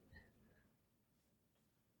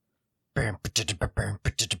Married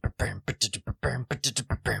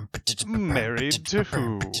to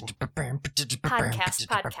who?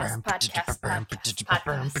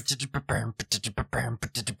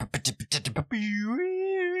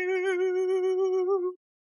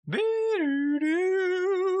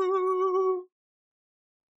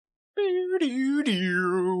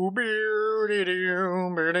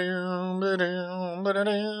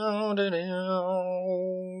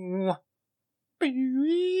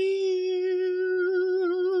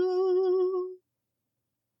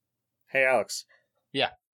 Hey, Alex. Yeah.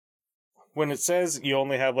 When it says you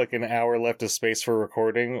only have like an hour left of space for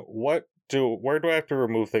recording, where do I have to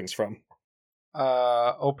remove things from?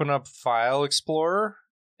 Open up File Explorer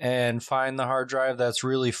and find the hard drive that's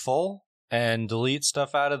really full and delete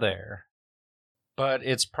stuff out of there. But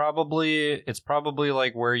it's probably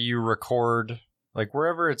like where you record, like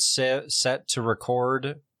wherever it's set to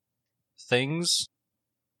record things.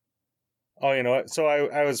 Oh, you know what? So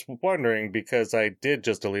I was wondering, because I did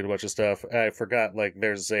just delete a bunch of stuff. I forgot, like,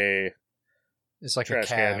 there's a... It's like trash a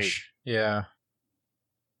can. cache. Yeah.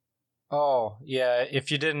 Oh, yeah. If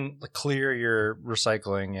you didn't clear your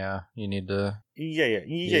recycling, yeah, you need to... Yeah.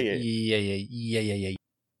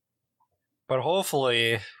 But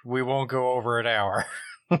hopefully, we won't go over an hour.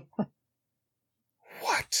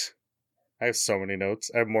 What? I have so many notes.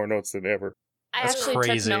 I have more notes than ever. I That's actually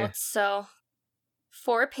crazy. took notes, so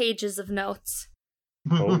 4 pages of notes.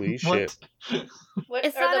 Holy shit. What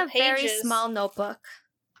It's are not the a very pages? small notebook.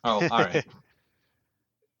 Oh, all right.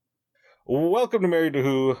 Welcome to Married to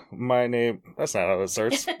Who. My name... That's not how it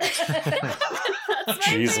starts. That's my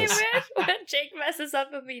Jesus. favorite when Jake messes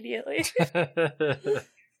up immediately.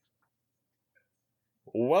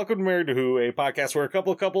 Welcome to Married to Who, a podcast where a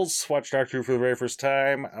couple of couples watch Doctor Who for the very first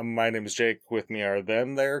time. My name is Jake. With me are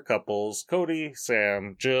them, their couples, Cody,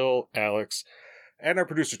 Sam, Jill, Alex, and our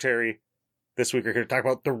producer, Terry. This week we're here to talk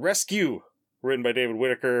about The Rescue, written by David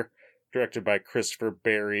Whitaker, directed by Christopher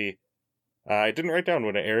Barry. I didn't write down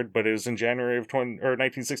when it aired, but it was in January of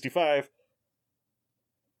 1965.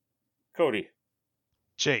 Cody.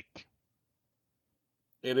 Jake.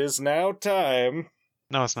 It is now time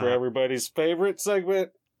No, it's for not. everybody's favorite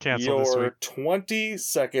segment, Cancel this your week.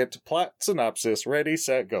 20-second plot synopsis. Ready,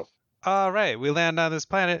 set, go. All right, we land on this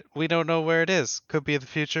planet. We don't know where it is. Could be the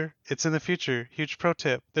future. It's in the future. Huge pro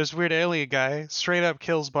tip. There's a weird alien guy. Straight up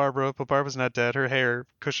kills Barbara, but Barbara's not dead. Her hair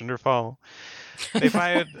cushioned her fall. They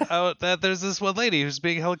find out that there's this one lady who's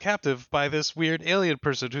being held captive by this weird alien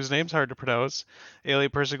person whose name's hard to pronounce. Alien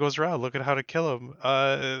person goes around looking how to kill him.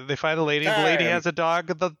 They find a lady. The lady has a dog.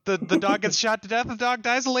 The dog gets shot to death. The dog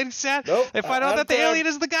dies. The lady's sad. Nope, They find out that the alien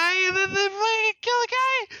is the guy, and then they fucking kill the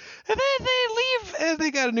guy, and then they leave, and they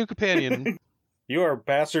got a new companion. You are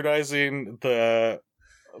bastardizing the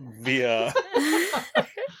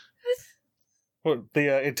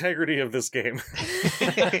integrity of this game.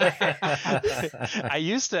 I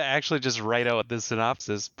used to actually just write out the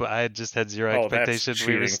synopsis, but I just had zero Oh, that's expectation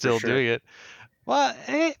we were cheating, still for sure. doing it. Well,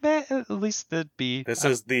 at least it'd be. This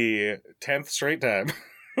is the 10th straight time.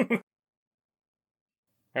 All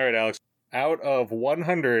right, Alex. Out of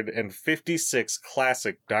 156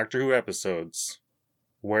 classic Doctor Who episodes,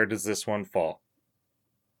 where does this one fall?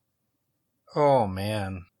 Oh,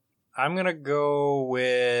 man. I'm going to go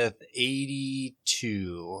with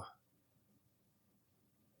 82.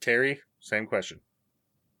 Terry, same question.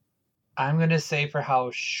 I'm going to say for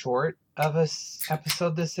how short of a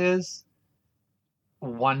episode this is,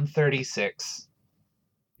 136.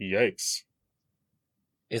 Yikes.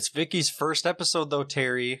 It's Vicky's first episode, though,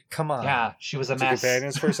 Terry. Come on. Yeah, she was a It's a mess.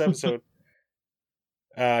 companion's first episode.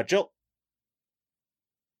 Jill.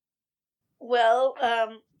 Well,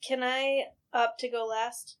 can I opt to go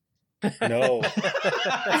last? No.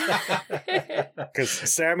 Because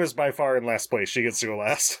Sam is by far in last place. She gets to go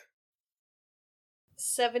last.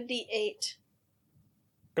 78.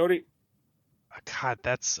 Cody. God,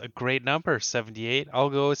 that's a great number. 78. I'll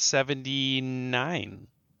go with 79.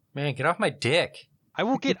 Man, get off my dick. I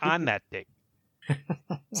will get on that dick.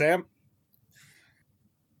 Sam.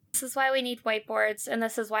 This is why we need whiteboards, and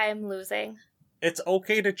this is why I'm losing. It's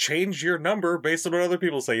okay to change your number based on what other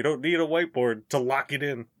people say. You don't need a whiteboard to lock it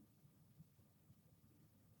in.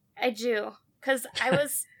 I do, because I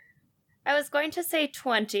was going to say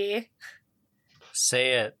 20,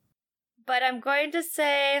 Say it. but I'm going to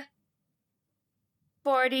say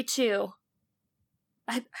 42.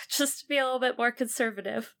 Just to be a little bit more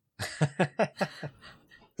conservative.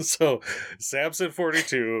 So, Sam said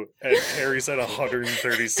 42, and Terry said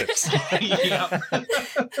 136.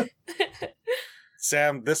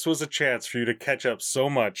 Sam, this was a chance for you to catch up so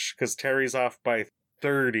much, because Terry's off by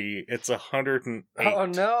 130. It's 108. Oh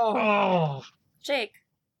no! Oh, Jake,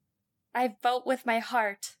 I vote with my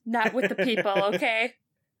heart, not with the people, okay?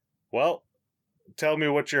 Well, tell me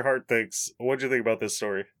what your heart thinks. What'd you think about this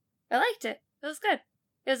story? I liked it. It was good.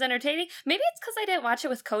 It was entertaining. Maybe it's because I didn't watch it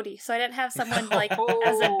with Cody, so I didn't have someone, like,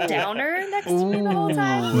 as a downer next to me the whole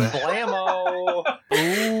time. Ooh. Blammo!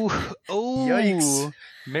 Oh, Yikes!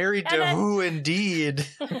 Married to And then- who indeed?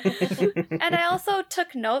 And I also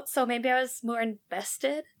took notes, so maybe I was more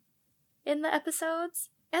invested in the episodes.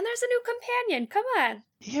 And there's a new companion. Come on.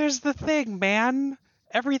 Here's the thing, man.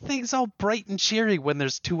 Everything's all bright and cheery when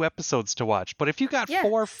there's 2 episodes to watch. But if you got Yeah,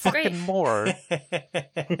 4 it's great. fucking more,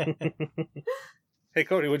 Hey,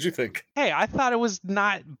 Cody, what'd you think? hey, I thought it was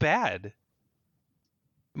not bad.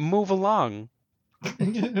 Move along.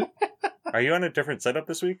 Are you on a different setup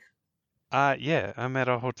this week? Yeah, I'm at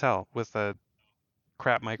a hotel with a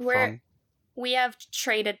crap microphone. We have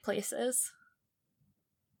traded places.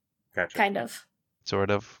 Gotcha. Kind of. Sort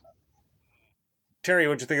of. Terry,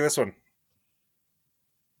 what'd you think of this one?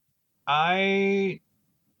 I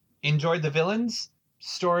enjoyed the villains.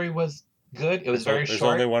 Story was good. It was very There's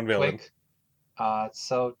short. only one villain. Quick.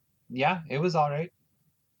 So yeah, it was all right.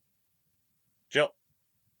 Jill.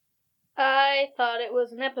 I thought it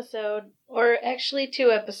was an episode, or actually 2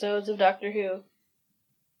 episodes of Doctor Who.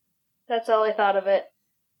 That's all I thought of it.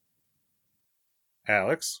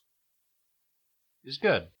 Alex. It's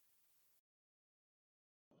good.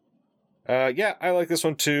 Yeah, I like this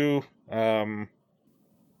one too.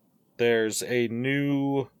 There's a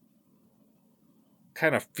new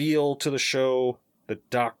kind of feel to the show. The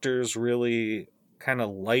Doctor's really kind of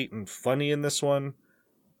light and funny in this one.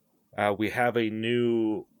 We have a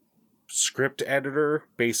new script editor,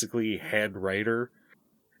 basically head writer.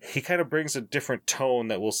 He kind of brings a different tone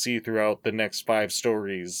that we'll see throughout the next 5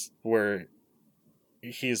 stories, where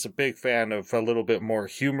he's a big fan of a little bit more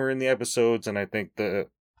humor in the episodes, and I think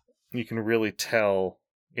you can really tell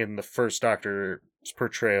in the first Doctor's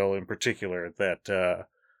portrayal in particular that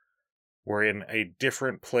we're in a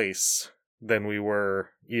different place than we were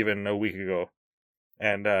even a week ago.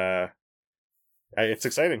 And it's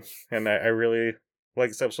exciting, and I really like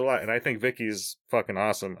this episode a lot, and I think Vicky's fucking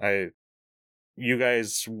awesome. You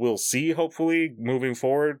guys will see, hopefully, moving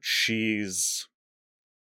forward, she's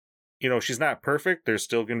not perfect. There's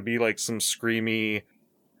still going to be, like, some screamy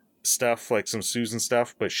stuff, like some Susan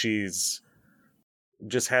stuff, but she's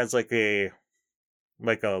just has, like a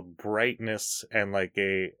brightness and, like,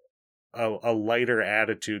 a lighter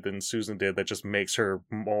attitude than Susan did that just makes her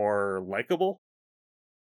more likable.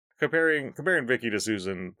 Comparing Vicky to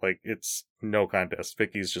Susan, like, it's no contest.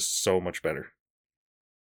 Vicky's just so much better.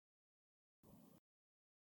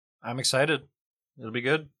 I'm excited. It'll be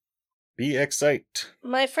good. Be excited.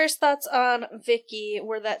 My first thoughts on Vicky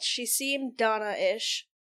were that she seemed Donna-ish,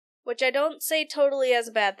 which I don't say totally as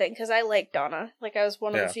a bad thing, because I like Donna. Like, I was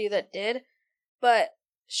one of Yeah. the few that did. But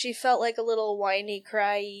she felt like a little whiny,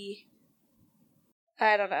 cryy.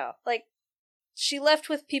 I don't know. Like, she left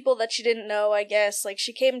with people that she didn't know, I guess. Like,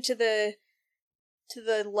 she came to the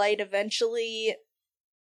light eventually.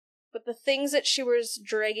 But the things that she was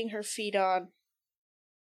dragging her feet on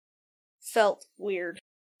felt weird.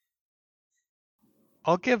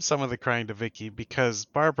 I'll give some of the crying to Vicky because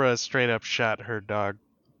Barbara straight up shot her dog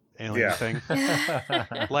alien Yeah.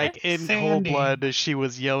 thing. Like in cold Sandy. blood, she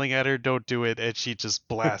was yelling at her, "Don't do it," and she just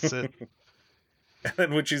blasts it. And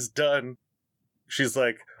then when she's done, she's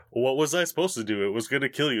like, what was I supposed to do? It was going to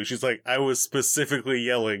kill you. She's like, I was specifically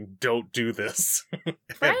yelling, don't do this.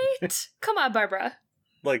 Right? Come on, Barbara.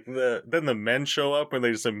 Like, then the men show up and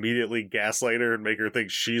they just immediately gaslight her and make her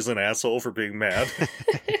think she's an asshole for being mad.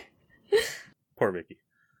 Poor Vicky.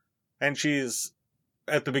 And she's,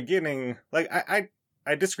 at the beginning, like, I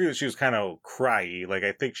disagree that she was kind of cryy. Like,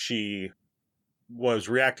 I think she was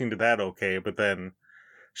reacting to that okay, but then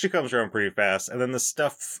she comes around pretty fast. And then the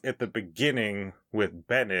stuff at the beginning with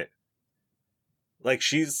Bennett, like,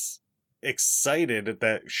 she's excited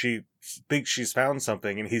that she thinks she's found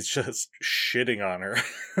something and he's just shitting on her.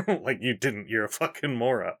 Like, you didn't, you're a fucking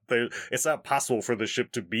moron. It's not possible for the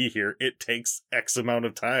ship to be here. It takes X amount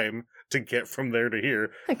of time to get from there to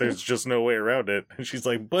here. There's just no way around it. And she's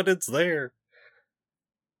like, but it's there.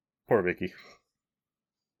 Poor Vicky.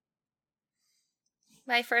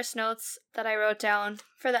 My first notes that I wrote down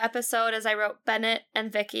for the episode is I wrote Bennett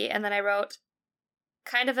and Vicky, and then I wrote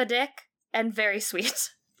kind of a dick and very sweet,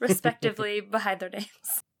 respectively, behind their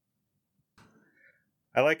names.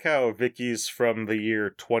 I like how Vicky's from the year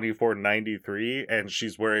 2493 and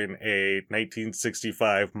she's wearing a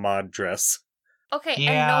 1965 mod dress. Okay,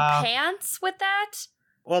 Yeah. and no pants with that?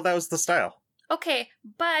 Well, that was the style. Okay,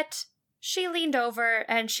 but she leaned over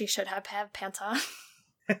and she should have had pants on.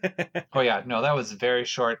 Oh yeah, no, that was very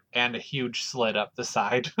short and a huge slit up the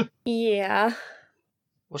side. Yeah.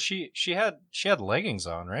 Well, she had leggings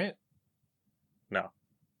on, right? No.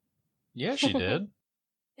 Yeah, she did.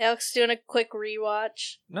 Alex doing a quick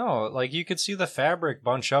rewatch. No, like you could see the fabric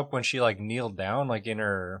bunch up when she like kneeled down, like in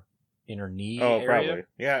her knee Oh, area. probably.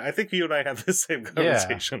 Yeah, I think you and I had the same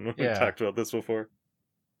conversation when we yeah. talked about this before.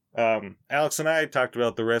 Alex and I talked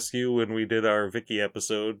about the rescue when we did our Vicky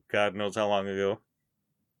episode, God knows how long ago.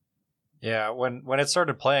 Yeah, when it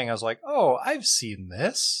started playing, I was like, "Oh, I've seen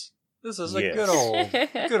this. This is a Yes.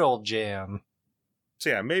 good old jam." So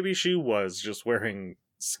yeah, maybe she was just wearing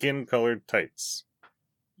skin-colored tights.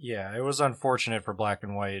 Yeah, it was unfortunate for black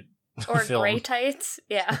and white Or film. gray tights.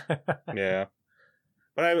 Yeah. Yeah.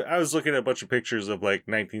 But I was looking at a bunch of pictures of like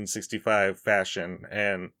 1965 fashion,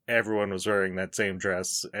 and everyone was wearing that same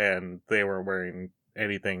dress, and they weren't wearing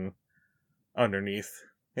anything underneath.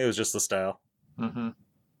 It was just the style. Mm-hmm.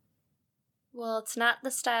 Well, it's not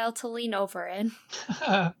the style to lean over in.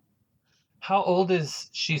 How old is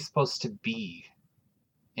she supposed to be?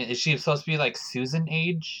 Is she supposed to be like Susan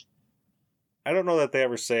age? I don't know that they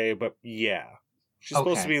ever say, but yeah. She's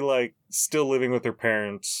supposed to Okay. be like still living with her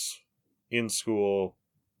parents, in school,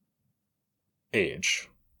 age.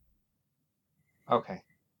 Okay.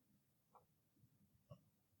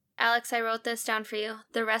 Alex, I wrote this down for you.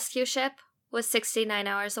 The rescue ship was 69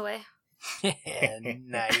 hours away.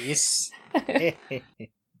 Nice.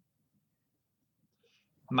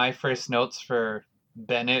 My first notes for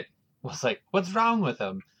Bennett was like, what's wrong with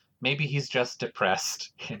him? Maybe he's just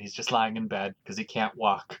depressed and he's just lying in bed because he can't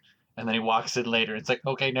walk. And then he walks in later. It's like,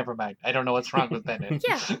 okay, never mind. I don't know what's wrong with Bennett.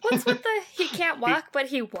 Yeah, what's with the he can't walk, but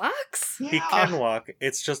he walks? He can walk,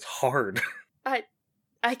 it's just hard.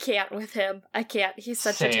 I can't with him. I can't. He's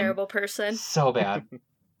such Same. a terrible person. So bad.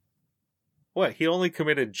 What? He only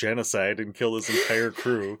committed genocide and killed his entire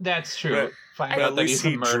crew. That's true. But- Find But out at that least he's a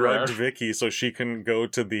he murderer. drugged Vicky so she can go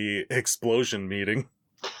to the explosion meeting.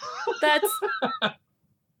 That's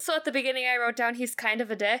so at the beginning I wrote down he's kind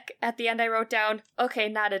of a dick. At the end I wrote down, okay,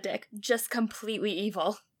 not a dick, just completely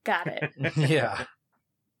evil. Got it. Yeah.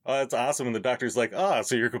 Oh, that's awesome. And the doctor's like,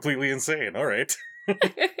 so you're completely insane. All right.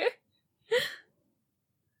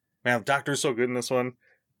 Man, the doctor's so good in this one.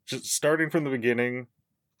 Just starting from the beginning,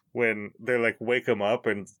 when they're like, wake him up,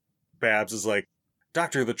 and Babs is like,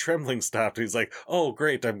 Doctor, the trembling stopped. He's like, oh,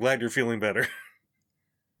 great. I'm glad you're feeling better.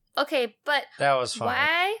 Okay, but That was fun.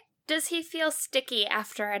 why does he feel sticky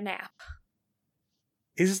after a nap?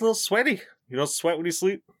 He's just a little sweaty. You don't sweat when you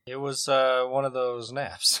sleep? It was one of those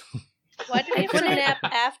naps. Why did he have to nap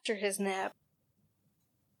after his nap?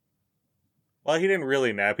 Well, he didn't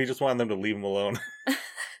really nap. He just wanted them to leave him alone.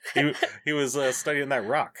 He was studying that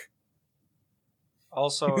rock.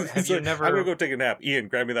 Also, have He's you like, never I'm gonna go take a nap. Ian,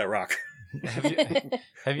 grab me that rock. have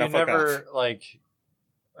you Now fuck never like,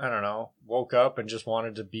 I don't know, woke up and just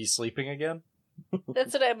wanted to be sleeping again?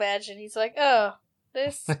 That's what I imagine. He's like, oh,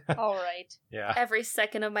 this, all right. Yeah. Every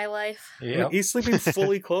second of my life. Yep. He's sleeping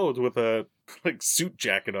fully clothed with a like suit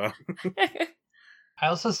jacket on. I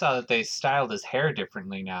also saw that they styled his hair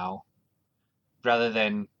differently now. Rather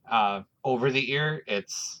than over the ear,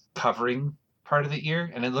 it's covering part of the ear,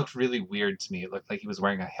 and it looked really weird to me. It looked like he was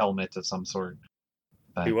wearing a helmet of some sort.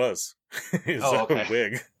 But, He was. He's Oh, okay. a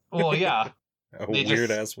wig. well, yeah, A They just- weird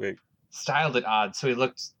ass wig. styled it odd, so he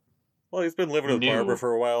looked Well, he's been living with New. Barbara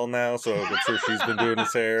for a while now, so I'm sure she's been doing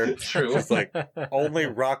his hair. true. She's like, only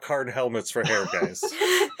rock hard helmets for hair, guys.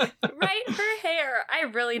 Right, her hair. I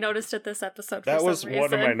really noticed it this episode. That for was some one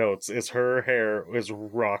of my reason. notes. Is her hair is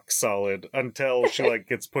rock solid until she like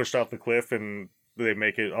gets pushed off the cliff and they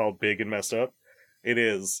make it all big and messed up. It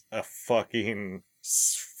is a fucking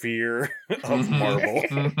sphere of marble.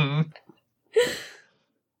 Mhm.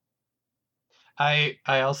 I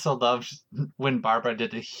also loved when Barbara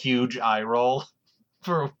did a huge eye roll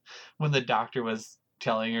for when the doctor was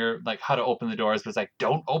telling her like how to open the doors, but it's like,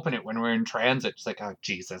 don't open it when we're in transit. She's like, oh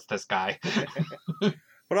Jesus, this guy.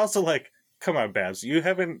 But also, like, come on, Babs, you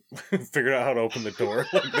haven't figured out how to open the door.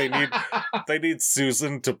 Like, they need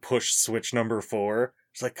Susan to push switch number 4.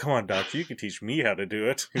 She's like, come on, doctor, you can teach me how to do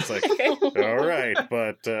it. He's like, all right,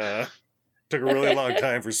 but took a really long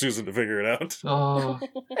time for Susan to figure it out. Oh,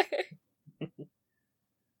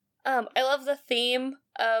 I love the theme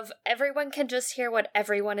of everyone can just hear what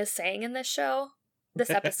everyone is saying in this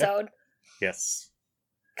episode. Yes.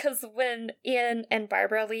 Because when Ian and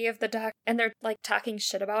Barbara leave the dock and they're like talking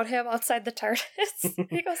shit about him outside the TARDIS,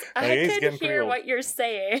 he goes, Oh, I he's can getting pretty hear old." what you're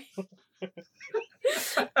saying.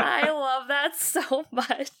 I love that so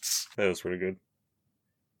much. That was pretty good.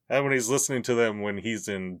 And when he's listening to them when he's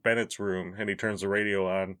in Bennett's room and he turns the radio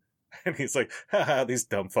on and he's like, haha, these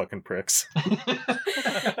dumb fucking pricks.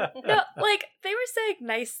 No, like, they were saying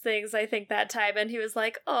nice things, I think, that time, and he was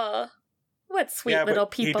like, oh, what sweet Yeah, little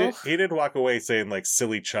but people. He did walk away saying, like,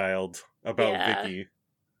 silly child about Yeah. Vicky.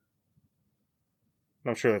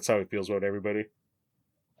 I'm sure that's how he feels about everybody.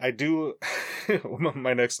 I do...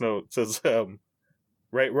 My next note says,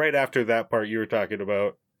 right after that part you were talking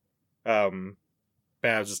about,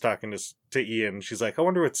 Babs is talking to Ian. She's like, I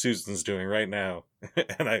wonder what Susan's doing right now.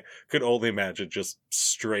 And I could only imagine just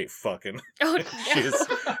straight fucking. Oh,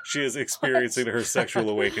 She is experiencing her sexual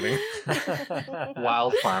awakening.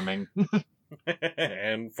 Wild farming.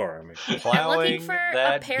 And farming. I'm Plowing looking for a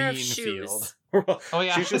that pair of bean shoes. field. Oh,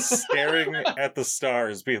 yeah. She's just staring at the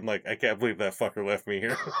stars, being like, I can't believe that fucker left me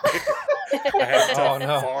here. I have to Oh,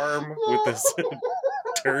 no. farm with this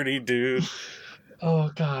dirty dude. Oh,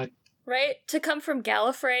 God. Right? To come from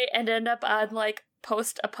Gallifrey and end up on, like,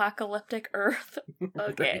 post-apocalyptic Earth.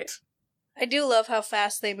 Okay. Right. I do love how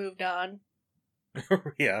fast they moved on.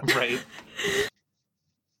 Yeah. Right.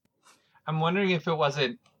 I'm wondering if it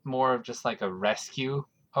wasn't more of just like a rescue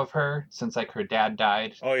of her, since like her dad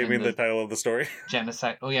died. Oh, you in mean the title of the story?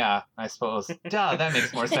 genocide? Oh yeah, I suppose. Duh, that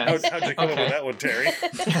makes more sense. How'd you come up with Okay. that one, Terry?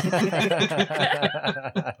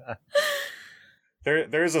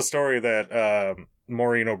 There's a story that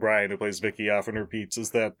Maureen O'Brien, who plays Vicky, often repeats,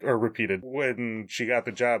 repeated. When she got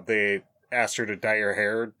the job, they asked her to dye her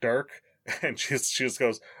hair dark, and she just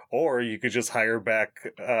goes, or you could just hire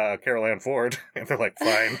back Carol Ann Ford. And they're like,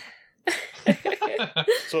 fine.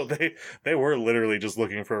 So they were literally just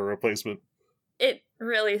looking for a replacement. It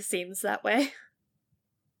really seems that way.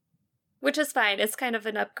 Which is fine. It's kind of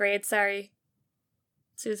an upgrade. Sorry,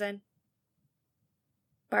 Susan.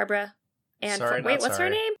 Barbara. And Sorry, wait, not what's her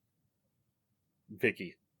sorry. name?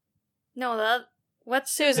 Vicky. No,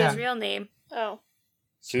 what's Susan's Susan's real name? Oh.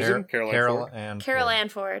 Susan? Carol Ann Carol Ford? and Carol Ford. Ann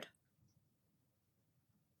Ford.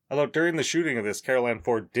 Although during the shooting of this, Carol Ann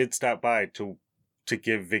Ford did stop by to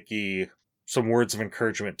give Vicky some words of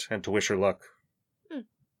encouragement and to wish her luck. Hmm.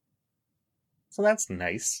 So that's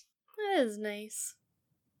nice. That is nice.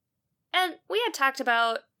 And we had talked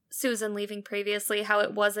about Susan leaving previously, how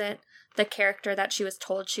it wasn't the character that she was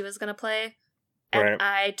told she was going to play. And Right.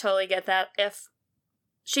 I totally get that if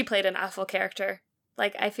she played an awful character.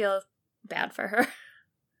 Like, I feel bad for her.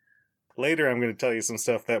 Later, I'm going to tell you some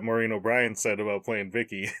stuff that Maureen O'Brien said about playing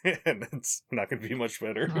Vicky, and it's not going to be much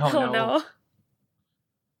better. Oh, no.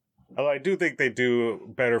 Although I do think they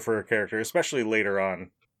do better for her character, especially later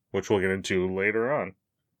on, which we'll get into later on.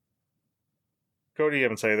 Cody, you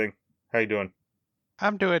haven't said anything. How you doing?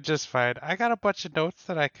 I'm doing just fine. I got a bunch of notes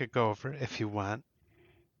that I could go over if you want.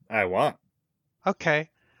 I want. Okay.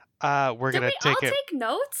 We're Did gonna we all take it. take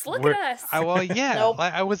notes? Look We're- at us. Well, yeah. Nope.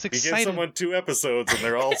 I was You give excited. someone 2 episodes, and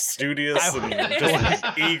they're all studious I- and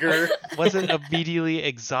just eager. Wasn't immediately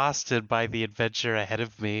exhausted by the adventure ahead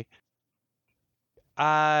of me.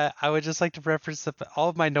 I would just like to reference that all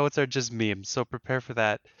of my notes are just memes, so prepare for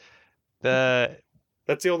that. The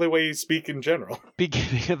That's the only way you speak in general.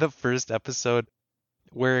 beginning of the first episode,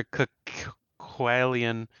 where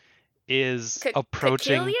Qualian is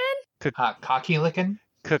approaching. Kakilian? Cocky licking?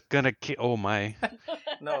 Oh my.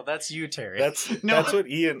 No, that's you, Terry. That's No. that's what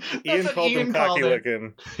Ian what called Ian him called cocky it.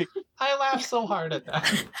 licking. I laughed so hard at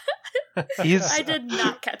that. He's I did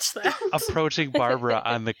not catch that. approaching Barbara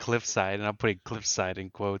on the cliffside, and I'm putting cliffside in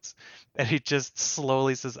quotes. And he just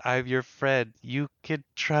slowly says, I'm your friend. You can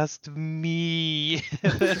trust me.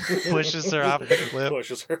 And then pushes her off the cliff.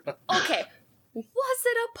 Pushes her off. Okay, was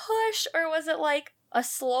it a push or was it like a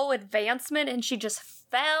slow advancement and she just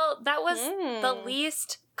fell? That was the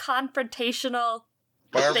least confrontational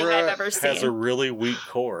thing I've Barbara ever has seen. a really weak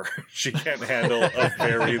core. She can't handle a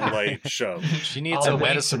very light shove. She needs All a the weight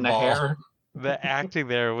medicine in the ball. hair. The acting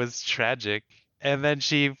there was tragic. And then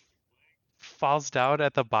she falls down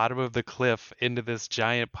at the bottom of the cliff into this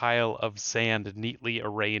giant pile of sand neatly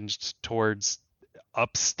arranged towards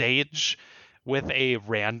upstage with a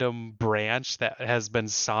random branch that has been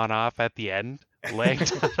sawn off at the end laying on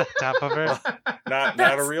the top of her.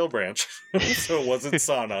 Not a real branch. So it wasn't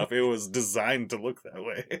sawn off. It was designed to look that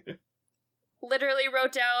way. Literally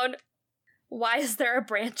wrote down, why is there a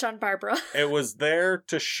branch on Barbara? It was there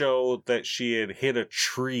to show that she had hit a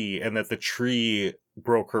tree and that the tree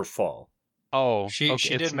broke her fall. Oh, She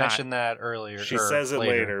okay, it's did not- mention that earlier. She or says it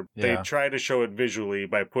later. They Yeah. try to show it visually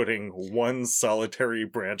by putting one solitary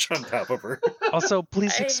branch on top of her. Also,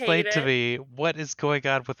 please I explain hate to it. me what is going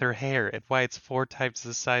on with her hair and why it's 4 times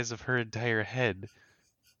the size of her entire head.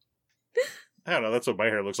 I don't know. That's what my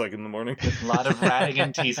hair looks like in the morning. A lot of ratting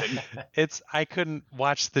and teasing. I couldn't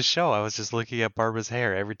watch the show. I was just looking at Barbara's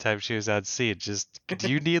hair every time she was on scene. Just, do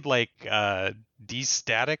you need like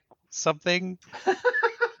de-static something?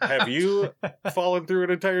 Have you fallen through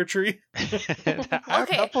an entire tree? A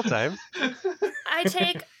couple times. I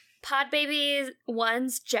take Podbaby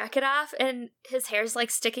 1's jacket off and his hair's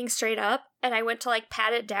like sticking straight up, and I went to like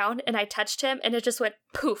pat it down and I touched him and it just went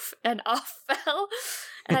poof and off fell.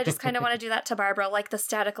 And I just kind of want to do that to Barbara, like the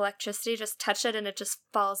static electricity, just touch it and it just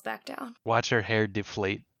falls back down. Watch her hair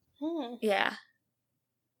deflate. Yeah.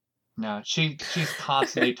 No, she's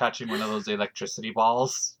constantly touching one of those electricity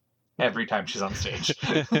balls every time she's on stage.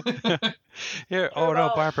 Here, oh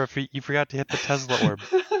no, Barbara, you forgot to hit the Tesla orb.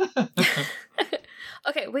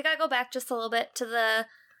 Okay, we gotta go back just a little bit to the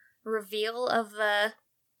reveal of the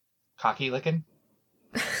Cocky licking?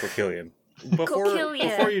 Coquillion.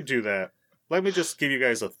 Before you do that, let me just give you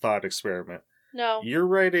guys a thought experiment. No. You're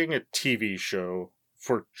writing a TV show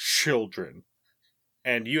for children,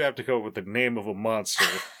 and you have to come up with the name of a monster.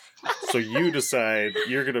 So you decide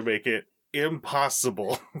you're going to make it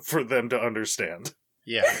impossible for them to understand.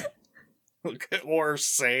 Yeah. Or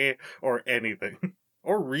say, or anything.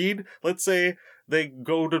 Or read. Let's say they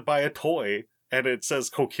go to buy a toy, and it says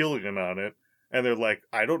Coquillion on it, and they're like,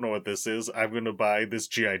 I don't know what this is, I'm going to buy this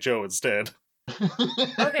G.I. Joe instead. Okay.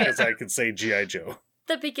 Because I can say G.I. Joe.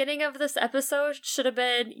 The beginning of this episode should have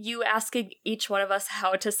been you asking each one of us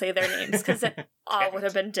how to say their names, because it all would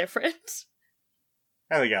have been different.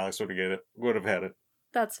 I think Alex would have had it.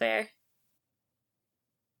 That's fair.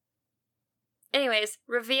 Anyways,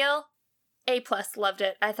 reveal, A+, loved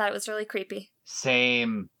it. I thought it was really creepy.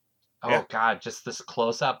 Same. Oh Yeah. God, just this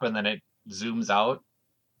close up and then it zooms out.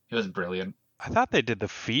 It was brilliant. I thought they did the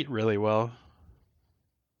feet really well.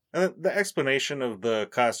 And the explanation of the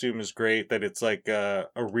costume is great, that it's like a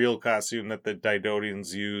real costume that the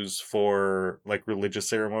Didodians use for like religious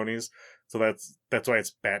ceremonies. So that's why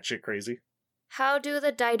it's batshit crazy. How do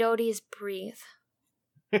the Didodis breathe?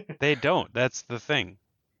 They don't. That's the thing.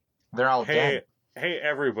 They're all dead. Hey,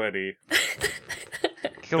 everybody.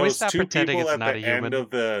 Can we Those stop two pretending people it's at not the a human? end of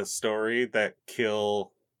the story that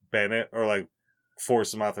kill Bennett or like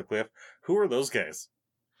force him off the cliff, who are those guys?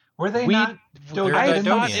 Were they We- not? They're I Didonians.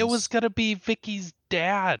 thought it was gonna be Vicky's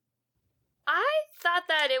dad. I thought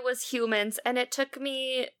that it was humans, and it took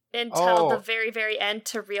me until the Oh. very, very end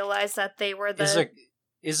to realize that they were the...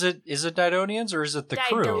 Is it Didonians or is it the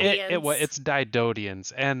crew? Didonians. It's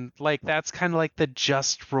Didodians, and like that's kind of like the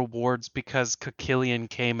just rewards because Coquillion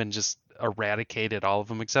came and just eradicated all of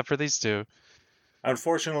them except for these two.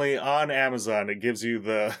 Unfortunately, on Amazon, it gives you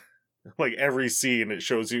the like every scene. It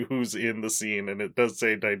shows you who's in the scene, and it does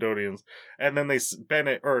say Didonians. And then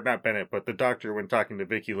the doctor, when talking to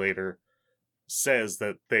Vicky later, says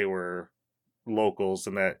that they were locals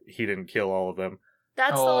and that he didn't kill all of them.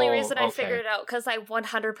 That's the only Oh, reason I okay. figured it out, because I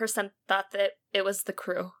 100% thought that it was the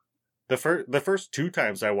crew. The first two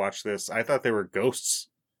times I watched this, I thought they were ghosts,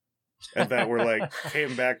 and that were like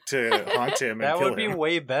came back to haunt him and That kill would be him.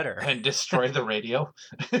 way better. And destroy the radio.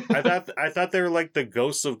 I thought they were like the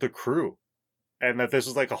ghosts of the crew, and that this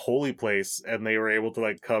was like a holy place, and they were able to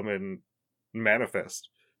like come and manifest.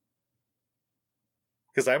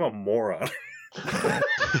 Because I'm a moron.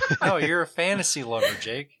 Oh, you're a fantasy lover,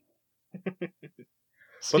 Jake. there's,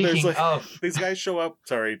 Speaking like- of, These guys show up.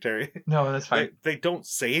 Sorry, Terry. no, that's fine. They don't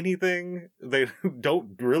say anything. They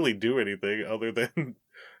don't really do anything other than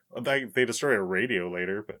they destroy a radio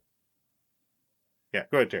later. But yeah,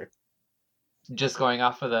 go ahead, Terry. Just going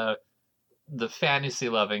off of the fantasy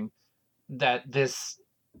loving, that this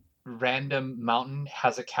random mountain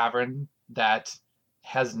has a cavern that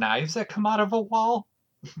has knives that come out of a wall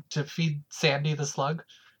to feed Sandy the slug.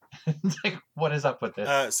 It's like, what is up with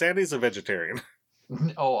this? Sandy's a vegetarian.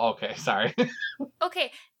 Oh, okay, sorry.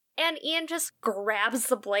 Okay, and Ian just grabs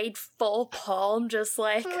the blade full palm, just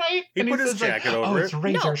like, Right? He And put his says, like, jacket oh, over it's it."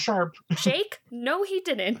 razor No. sharp. Jake? No, he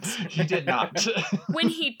didn't. He did not. When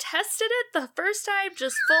he tested it the first time,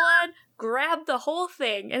 just full on grabbed the whole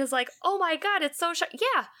thing and is like, oh my god, it's so sharp.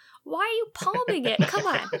 Yeah, why are you palming it? Come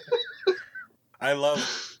on. I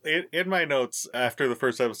love in my notes after the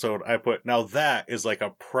first episode. I put, now that is like a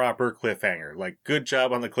proper cliffhanger. Like, good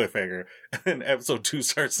job on the cliffhanger. And then episode 2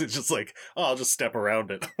 starts. It's just like, oh, I'll just step around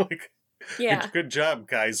it. Like, Yeah. good job,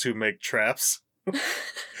 guys who make traps.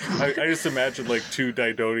 I just imagine like two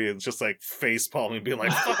Didonians just like face palming, being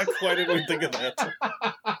like, "Fuck! Why didn't we think of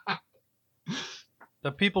that?"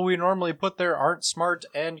 The people we normally put there aren't smart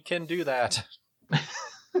and can do that.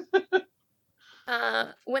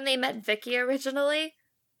 When they met Vicky originally,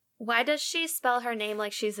 why does she spell her name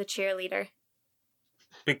like she's a cheerleader?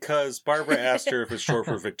 Because Barbara asked her if it's short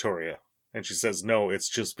for Victoria. And she says, no, it's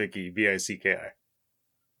just Vicky, V-I-C-K-I.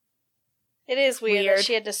 It is weird that Weird.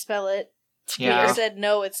 she had to spell it. Yeah. She said,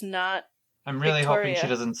 no, it's not. I'm really hoping Victoria. she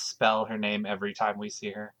doesn't spell her name every time we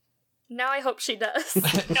see her. Now I hope she does.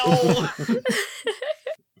 No!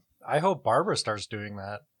 I hope Barbara starts doing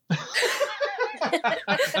that.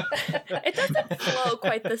 It doesn't flow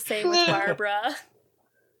quite the same with Barbara.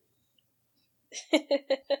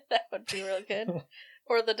 That would be real good.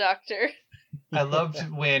 Or the doctor. I loved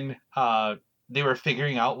when they were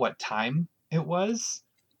figuring out what time it was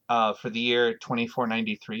for the year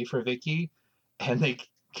 2493 for Vicky, and they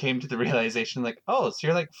came to the realization like, oh, so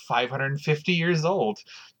you're like 550 years old.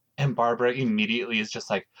 And Barbara immediately is just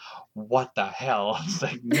like, what the hell? It's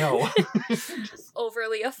like, no. Just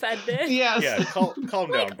overly offended. Yes. Yeah,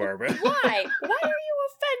 calm down, Barbara. Why? Why are you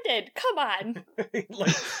offended? Come on.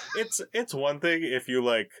 Like, it's one thing if you,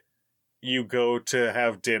 like, you go to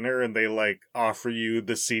have dinner and they, like, offer you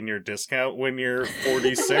the senior discount when you're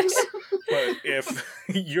 46. But if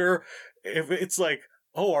it's like,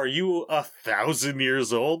 oh, are you 1,000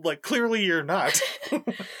 years old? Like, clearly you're not.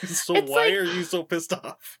 So It's why like- are you so pissed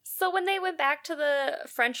off? So when they went back to the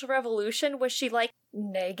French Revolution, was she like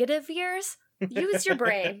negative years? Use your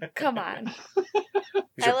brain. Come on. Use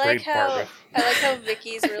your brain, Barbara. I like how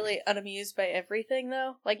Vicky's really unamused by everything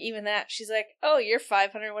though. Like even that, she's like, "Oh, you're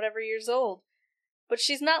 500 whatever years old," but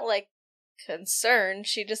she's not like concerned.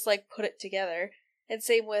 She just like put it together. And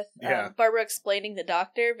same with Yeah. Barbara explaining the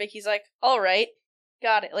doctor. Vicky's like, "All right,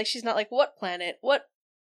 got it." Like she's not like, "What planet? What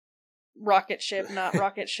rocket ship? Not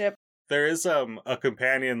rocket ship." There is a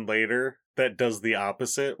companion later that does the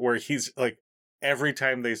opposite, where he's like, every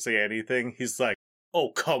time they say anything, he's like, oh,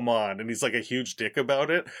 come on. And he's like a huge dick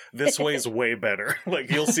about it. This way's way better.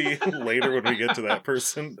 Like, you'll see later when we get to that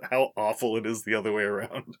person how awful it is the other way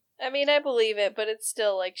around. I mean, I believe it, but it's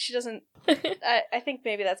still like she doesn't. I think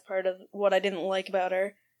maybe that's part of what I didn't like about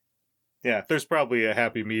her. Yeah, there's probably a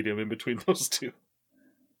happy medium in between those two.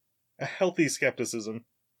 A healthy skepticism.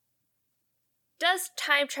 Does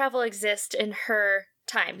time travel exist in her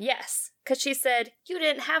time? Yes. Because she said, you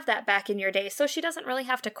didn't have that back in your day, so she doesn't really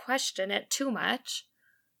have to question it too much.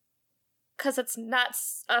 Because it's not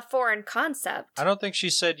a foreign concept. I don't think she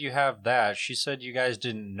said you have that. She said you guys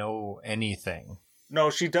didn't know anything. No,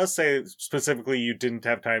 she does say specifically you didn't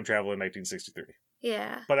have time travel in 1963.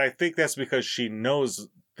 Yeah. But I think that's because she knows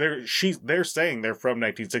they're saying they're from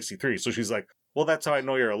 1963. So she's like, well, that's how I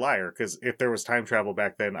know you're a liar. Because if there was time travel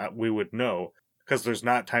back then, we would know. Because there's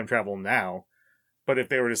not time travel now. But if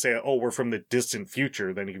they were to say, oh, we're from the distant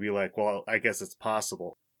future, then you could be like, well, I guess it's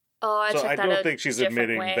possible. Oh, I So took I that don't a think she's different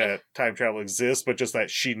admitting way. that time travel exists, but just that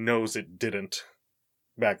she knows it didn't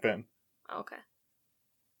back then. Okay.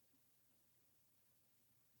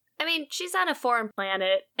 I mean, she's on a foreign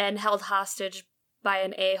planet and held hostage by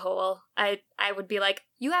an a-hole. I would be like,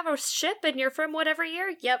 you have a ship and you're from whatever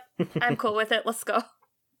year? Yep, I'm cool with it. Let's go.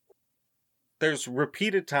 There's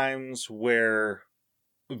repeated times where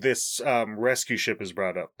this rescue ship is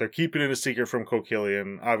brought up. They're keeping it a secret from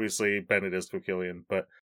Kokillian. Obviously, Bennett is Kokillian, but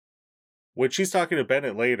when she's talking to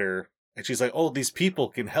Bennett later, and she's like, oh, these people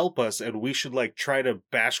can help us, and we should, like, try to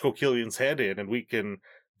bash Kokillian's head in, and we can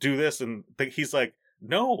do this, and he's like,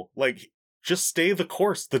 no, like, just stay the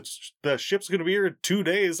course. The ship's gonna be here in 2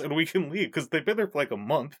 days, and we can leave, because they've been there for, like, a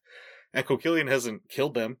month, and Kokillian hasn't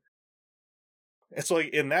killed them. And so, like,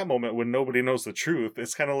 in that moment, when nobody knows the truth,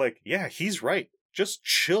 it's kind of like, yeah, he's right. Just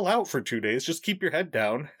chill out for 2 days, just keep your head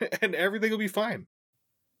down, and everything will be fine.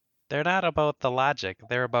 They're not about the logic.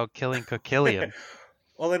 They're about killing Kokillian.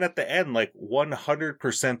 Well, and at the end, like,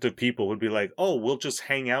 100% of people would be like, oh, we'll just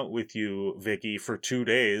hang out with you, Vicky, for 2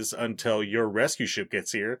 days until your rescue ship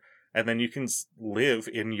gets here, and then you can live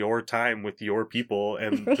in your time with your people,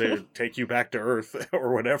 and they take you back to Earth,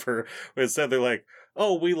 or whatever. But instead, they're like,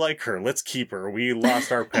 oh, we like her, let's keep her. We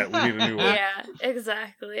lost our pet, we need a new one. Yeah,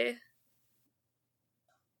 exactly.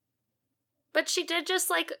 But she did just,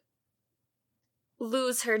 like,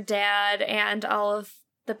 lose her dad and all of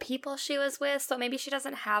the people she was with, so maybe she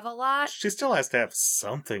doesn't have a lot. She still has to have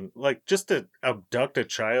something, like, just to abduct a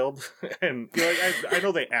child. And, you know, like, I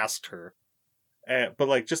know they asked her, but,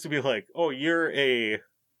 like, just to be like, oh, you're a,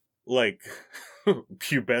 like,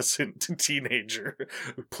 pubescent teenager.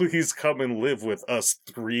 Please come and live with us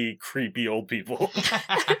 3 creepy old people.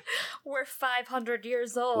 We're 500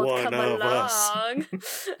 years old. One Come of us. along.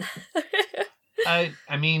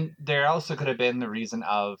 I mean, there also could have been the reason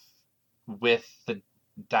of, with the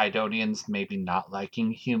Didonians maybe not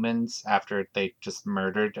liking humans after they just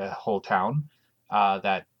murdered a whole town,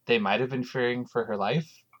 that they might have been fearing for her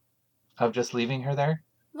life of just leaving her there.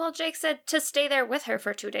 Well, Jake said to stay there with her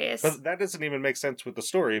for 2 days. But that doesn't even make sense with the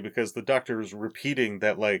story, because the doctor is repeating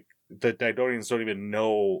that, like, the Didonians don't even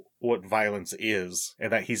know what violence is,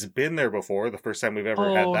 and that he's been there before, the first time we've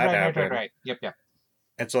ever had that happen. Right. Yep.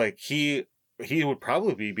 And so, like, he would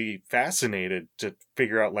probably be fascinated to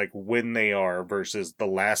figure out, like, when they are versus the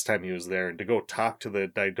last time he was there, and to go talk to the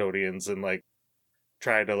Didonians and, like,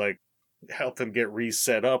 try to, like, help them get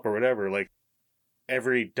reset up or whatever. Like,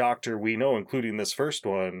 every doctor we know, including this first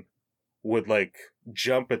one, would, like,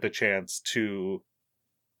 jump at the chance to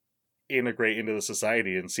integrate into the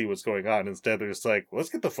society and see what's going on. Instead, they're just like, let's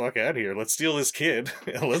get the fuck out of here. Let's steal this kid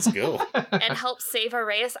and let's go. And help save a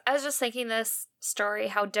race. I was just thinking this story,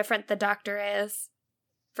 how different the Doctor is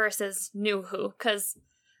versus New Who, because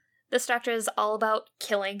this Doctor is all about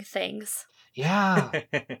killing things. Yeah.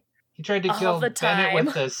 He tried to All kill the Bennett time.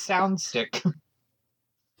 with the sound stick.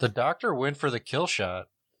 The Doctor went for the kill shot.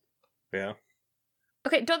 Yeah.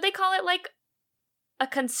 Okay, don't they call it like a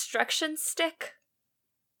construction stick?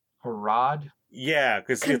 A rod? Yeah,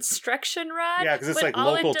 because it's Construction rod? like When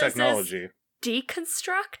all it local does is technology.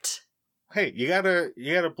 deconstruct? Hey, you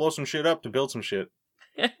gotta blow some shit up to build some shit.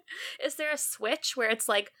 Is there a switch where it's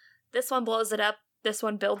like, this one blows it up, this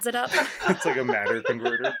one builds it up? It's like a matter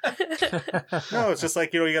converter. No, it's just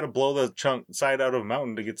like, you gotta blow the chunk side out of a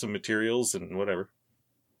mountain to get some materials and whatever.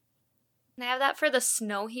 Can I have that for the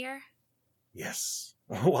snow here? Yes.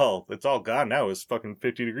 Well, it's all gone now. It's fucking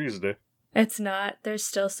 50 degrees today. It's not. There's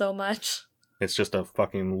still so much. It's just a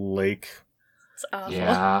fucking lake. It's awful.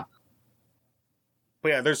 Yeah. But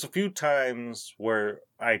yeah, there's a few times where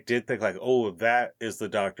I did think, like, oh, that is the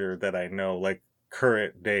Doctor that I know, like,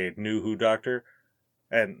 current day New Who Doctor.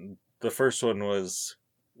 And the first one was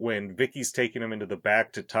when Vicky's taking him into the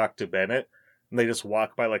back to talk to Bennett, and they just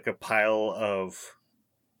walk by, like, a pile of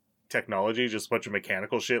technology, just a bunch of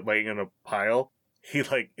mechanical shit laying in a pile. He,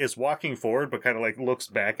 like, is walking forward, but kind of, like, looks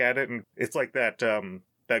back at it, and it's like that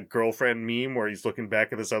girlfriend meme where he's looking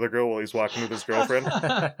back at this other girl while he's walking with his girlfriend,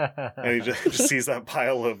 and he just sees that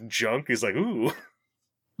pile of junk. He's like, ooh.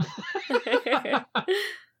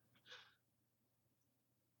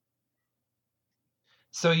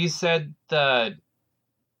 So you said the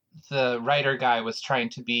writer guy was trying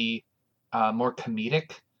to be more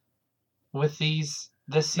comedic with this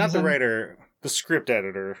season? Not the writer, the script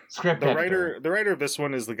editor. The writer of this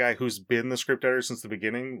one is the guy who's been the script editor since the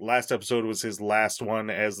beginning. Last episode was his last one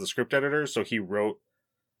as the script editor, so he wrote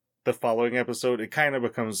the following episode. It kind of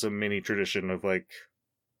becomes a mini tradition of, like,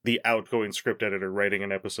 the outgoing script editor writing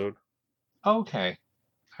an episode. Okay.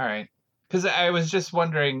 All right. Because I was just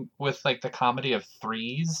wondering with, like, the comedy of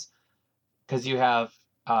threes, because you have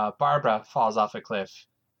Barbara falls off a cliff,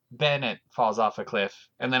 Bennett falls off a cliff,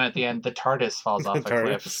 and then at the end, the TARDIS falls off a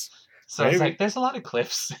cliff. So Maybe. It's like, there's a lot of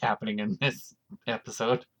cliffs happening in this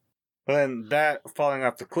episode. But then that falling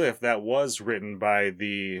off the cliff, that was written by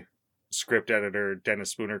the script editor,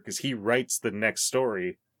 Dennis Spooner, because he writes the next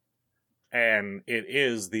story. And it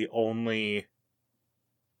is the only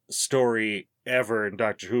story ever in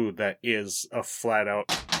Doctor Who that is a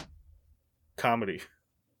flat-out comedy.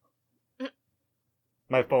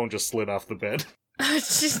 My phone just slid off the bed.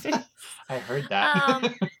 I heard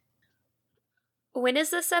that. When is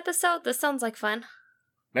this episode? This sounds like fun.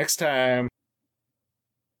 Next time.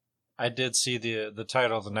 I did see the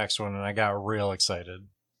title of the next one, and I got real excited.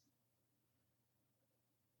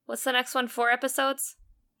 What's the next one? 4 episodes?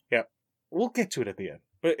 Yep. We'll get to it at the end.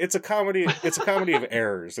 But it's a comedy. It's a comedy of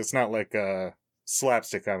errors. It's not like a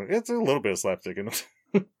slapstick comedy. It's a little bit of slapstick in it.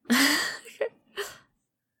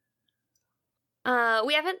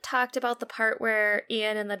 We haven't talked about the part where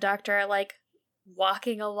Ian and the Doctor are, like,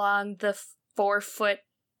 walking along the 4-foot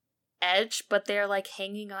edge, but they're, like,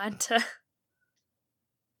 hanging on to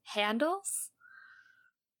handles.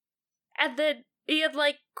 And then Ian,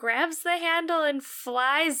 like, grabs the handle and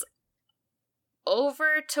flies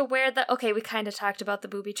over to where okay, we kind of talked about the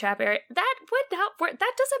booby trap area. That would not work.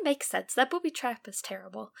 That doesn't make sense. That booby trap is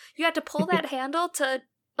terrible. You had to pull that handle to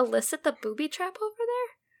elicit the booby trap over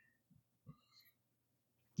there?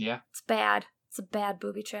 Yeah. It's bad. It's a bad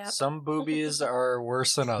booby trap. Some boobies are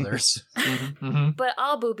worse than others. Mm-hmm. But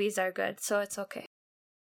all boobies are good, so it's okay.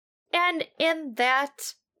 And in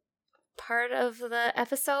that part of the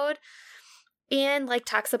episode, Ian, like,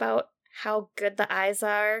 talks about how good the eyes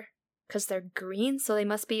are because they're green, so they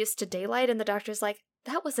must be used to daylight. And the Doctor's like,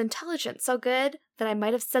 that was intelligent, so good that I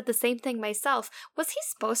might have said the same thing myself. Was he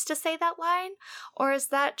supposed to say that line? Or is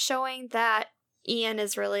that showing that Ian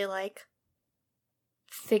is really, like,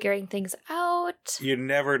 figuring things out? You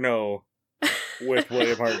never know with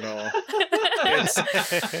William Hartnell.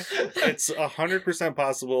 It's 100%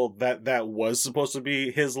 possible that that was supposed to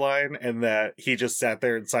be his line, and that he just sat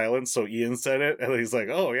there in silence. So Ian said it, and he's like,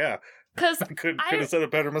 "Oh yeah, Because I could have said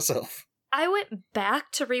it better myself." I went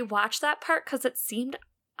back to rewatch that part because it seemed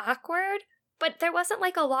awkward, but there wasn't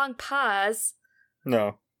like a long pause.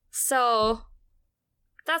 No, So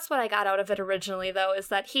that's what I got out of it originally, though, is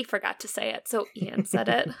that he forgot to say it, so Ian said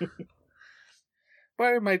it.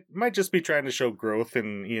 but it might just be trying to show growth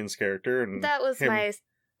in Ian's character and That was him my,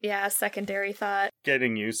 secondary thought.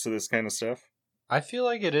 getting used to this kind of stuff. I feel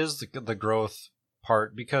like it is the growth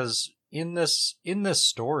part, because in this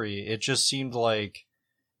story, it just seemed like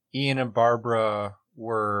Ian and Barbara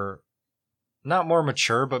were not more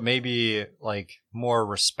mature, but maybe like more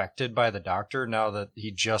respected by the Doctor now that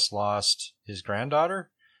he just lost his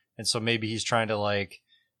granddaughter. And so maybe he's trying to, like,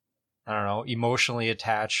 I don't know, emotionally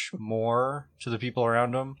attach more to the people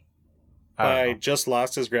around him. I don't I know. just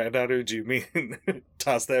lost his granddaughter. Do you mean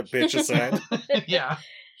toss that bitch aside? Yeah.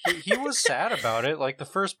 He was sad about it. Like, the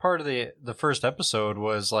first part of the first episode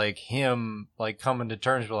was like him like coming to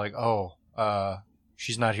terms with like, oh,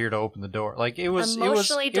 she's not here to open the door. Like, it was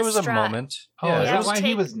Emotionally it was a distraught. moment. Oh, Yeah, is Yeah, that it was- why he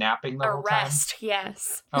take was napping the A whole time? rest,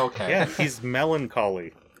 yes. Okay. Yeah, he's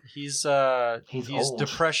melancholy. he's He's old.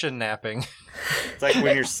 depression napping. It's like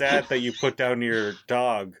when you're sad that you put down your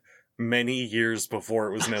dog many years before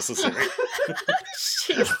it was necessary.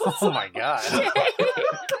 Jesus. Oh my god.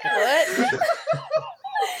 What?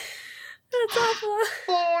 That's awful.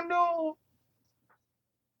 Oh no.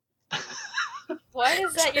 Why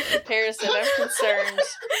is that your comparison? I'm concerned. I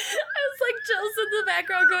was like Jill's in the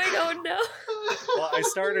background going, oh no. Well, I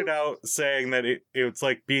started out saying that it's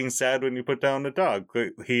like being sad when you put down a dog.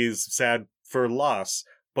 He's sad for loss,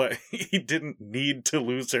 but he didn't need to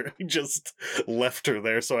lose her. He just left her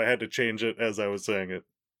there, so I had to change it as I was saying it.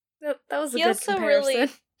 That was a He good also comparison.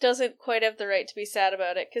 really doesn't quite have the right to be sad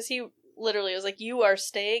about it, because he literally was like, "You are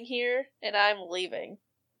staying here, and I'm leaving."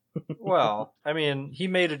 Well, I mean, he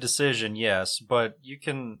made a decision, yes, but you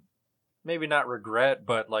can maybe not regret,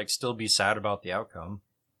 but like still be sad about the outcome.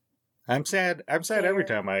 I'm sad every Fair.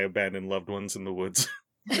 time I abandon loved ones in the woods.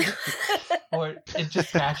 Or it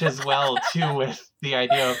just matches well too with the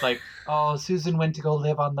idea of like, oh, Susan went to go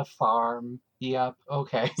live on the farm. Yep,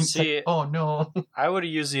 okay. It's See- like, oh no. I would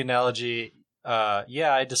have used the analogy,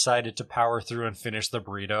 I decided to power through and finish the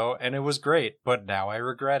burrito, and it was great, but now I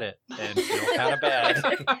regret it and feel kind of bad.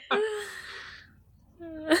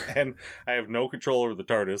 And I have no control over the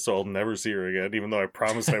TARDIS, so I'll never see her again, even though I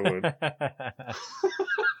promised I would.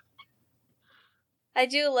 I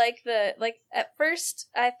do like at first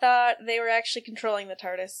I thought they were actually controlling the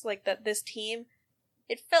TARDIS, like that this team.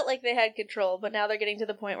 It felt like they had control, but now they're getting to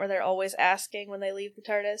the point where they're always asking when they leave the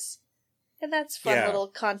TARDIS. And that's fun Yeah. little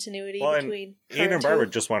continuity Well, and between Ian her and Barbara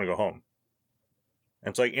two. just want to go home.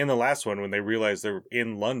 And it's like in the last one, when they realize they're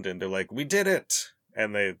in London, they're like, "We did it!"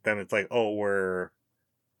 And then it's like, "Oh, we're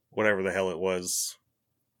whatever the hell it was."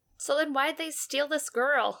 So then why'd they steal this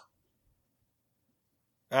girl?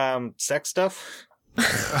 Sex stuff.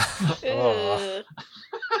 Oh.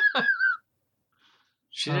 Ugh.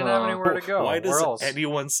 She didn't have anywhere to go. Why Where does else?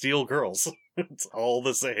 anyone steal girls? It's all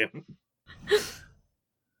the same.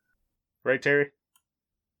 Right, Terry?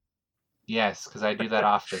 Yes, because I do that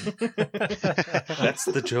often. That's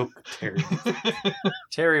the joke, Terry.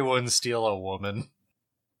 Terry wouldn't steal a woman.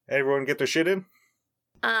 Everyone get their shit in?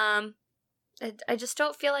 I just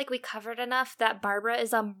don't feel like we covered enough that Barbara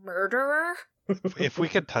is a murderer. If we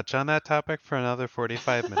could touch on that topic for another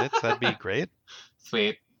 45 minutes, that'd be great.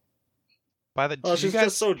 Sweet. By the Well, you she's guys,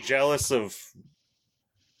 just so jealous of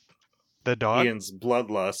the dog. Ian's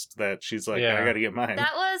bloodlust that she's like, Yeah. I gotta get mine.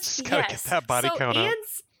 That was Just gotta get that body so count up.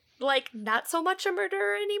 Ian's like not so much a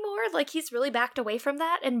murderer anymore. Like he's really backed away from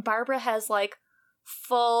that, and Barbara has like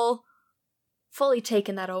fully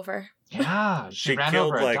taken that over. Yeah, She ran killed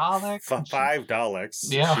over a like Dalek. 5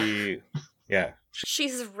 Daleks. Yeah.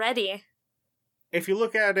 She's ready. If you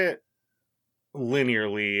look at it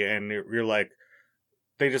linearly and you're like,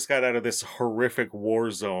 they just got out of this horrific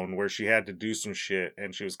war zone where she had to do some shit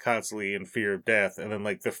and she was constantly in fear of death. And then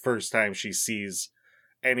like the first time she sees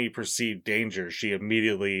any perceived danger, she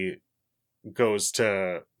immediately goes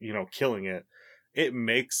to, killing it. It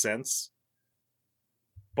makes sense.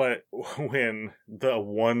 But when the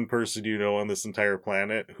one person you know on this entire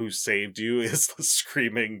planet who saved you is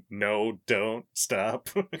screaming, "No, don't, stop."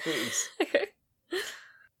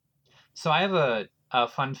 So I have a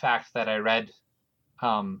fun fact that I read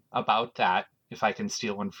about that, if I can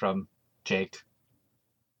steal one from Jake.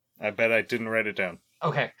 I bet I didn't write it down.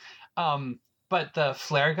 Okay. But the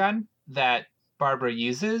flare gun that Barbara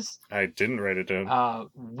uses, I didn't write it down.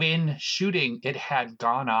 when shooting, it had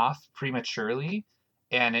gone off prematurely,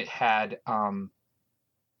 and it had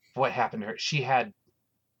what happened to her? She had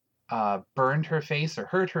burned her face or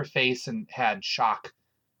hurt her face and had shock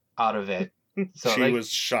out of it. So She was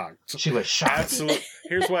shocked. She was shocked. Absolutely.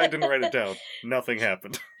 Here's why I didn't write it down. Nothing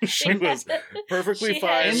happened. She was perfectly She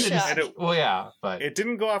fine. had In the shock. And it, well, yeah, but it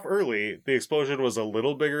didn't go off early. The explosion was a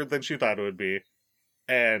little bigger than she thought it would be.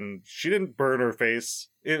 And she didn't burn her face.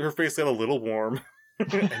 Her face got a little warm.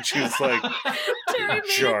 And she was like, Terry made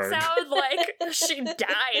jarred. it sound like she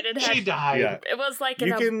died and had. she died. Yeah. It was like in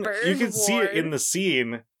you a burn can see it in ward. the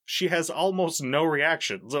scene. She has almost no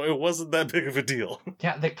reaction, so it wasn't that big of a deal.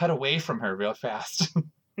 Yeah, they cut away from her real fast.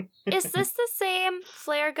 Is this the same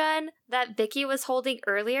flare gun that Vicky was holding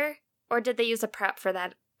earlier? Or did they use a prep for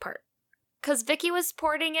that part? Because Vicky was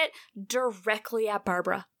porting it directly at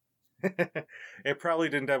Barbara. It probably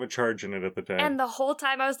didn't have a charge in it at the time. And the whole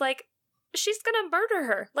time I was like, she's gonna murder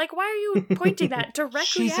her. Like, why are you pointing that directly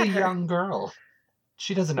She's at a her? young girl.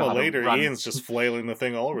 She doesn't know well, how later, to run. Ian's just flailing the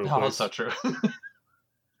thing all over the place. Also true.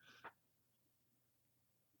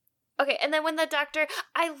 Okay, and then when the doctor,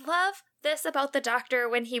 I love this about the doctor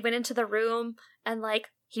when he went into the room and like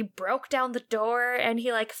he broke down the door and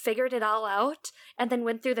he like figured it all out and then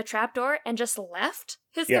went through the trap door and just left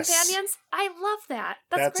his Yes. companions. I love that.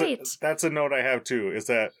 That's great. That's a note I have too, is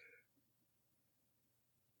that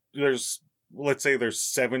let's say there's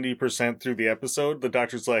 70% through the episode, the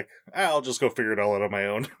doctor's like, I'll just go figure it all out on my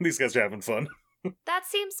own. These guys are having fun. That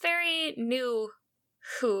seems very new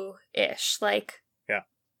Who-ish. Like, yeah,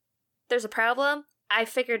 there's a problem. I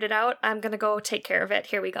figured it out. I'm gonna go take care of it.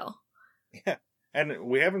 Here we go. Yeah. And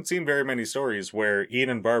we haven't seen very many stories where Ian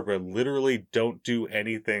and Barbara literally don't do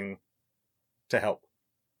anything to help.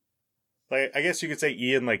 Like, I guess you could say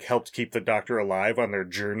Ian, like, helped keep the doctor alive on their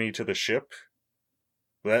journey to the ship.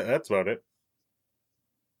 That's about it.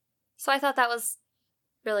 So I thought that was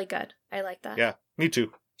really good. I like that. Yeah, me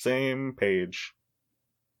too. Same page.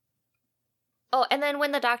 Oh, and then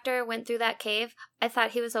when the doctor went through that cave, I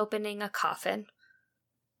thought he was opening a coffin.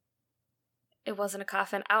 It wasn't a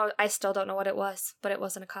coffin. I still don't know what it was, but it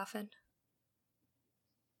wasn't a coffin.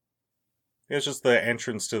 It's just the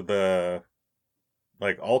entrance to the,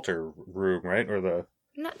 like, altar room, right? Or the...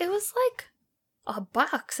 No, it was like a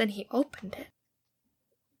box, and he opened it.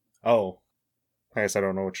 Oh. I guess I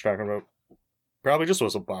don't know what you're talking about. Probably just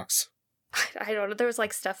was a box. I don't know. There was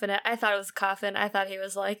like stuff in it. I thought it was a coffin. I thought he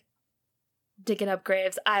was like digging up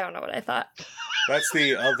graves. I don't know what I thought. That's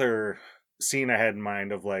the other scene I had in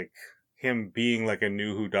mind of, like, him being like a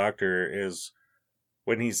new Who doctor is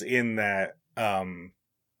when he's in that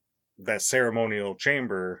that ceremonial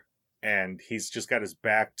chamber and he's just got his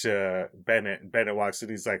back to Bennett, and Bennett walks in,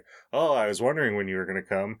 he's like, oh, I was wondering when you were gonna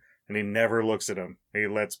come, and he never looks at him. He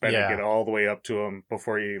lets Bennett get all the way up to him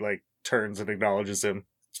before he like turns and acknowledges him.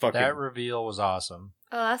 It's fucking That reveal was awesome.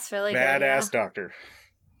 Oh, that's really badass good. doctor.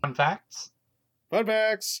 Fun facts? Fun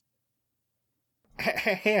facts.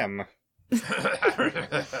 Ham.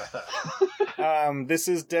 This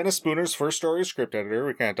is Dennis Spooner's first story as script editor.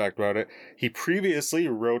 We kind of talked about it. He previously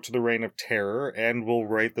wrote The Reign of Terror and will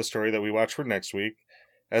write the story that we watch for next week,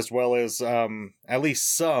 as well as at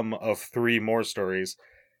least some of 3 more stories.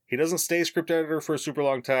 He doesn't stay script editor for a super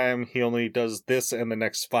long time. He only does this and the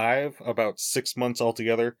next 5, about 6 months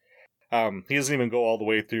altogether. He doesn't even go all the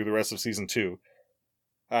way through the rest of season 2.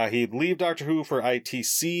 He'd leave Doctor Who for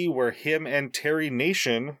ITC, where him and Terry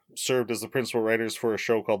Nation served as the principal writers for a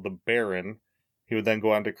show called The Baron. He would then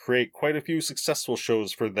go on to create quite a few successful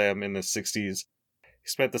shows for them in the 60s. He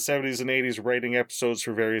spent the 70s and 80s writing episodes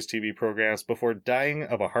for various TV programs before dying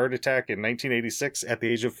of a heart attack in 1986 at the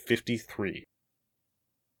age of 53.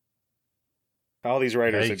 All these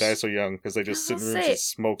writers, they Yikes. die so young because they just sit in I'll rooms say- and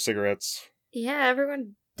smoke cigarettes. Yeah,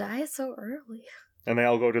 everyone dies so early. And they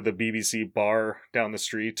all go to the BBC bar down the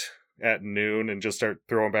street at noon and just start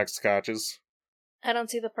throwing back scotches. I don't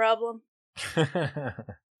see the problem.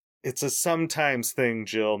 It's a sometimes thing,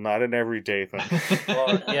 Jill, not an everyday thing.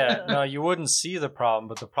 Well, yeah, no, you wouldn't see the problem,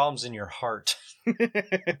 but the problem's in your heart.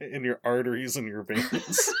 In your arteries and your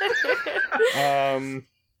veins. I'm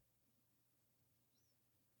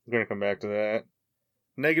going to come back to that.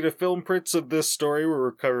 Negative film prints of this story were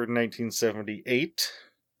recovered in 1978.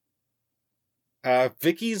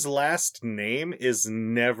 Vicky's last name is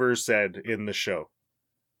never said in the show,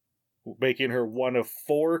 making her one of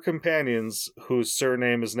 4 companions whose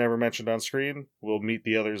surname is never mentioned on screen. We'll meet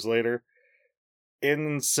the others later.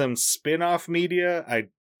 In some spin-off media, I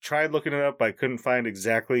tried looking it up. I couldn't find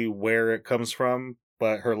exactly where it comes from,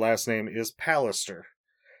 but her last name is Pallister.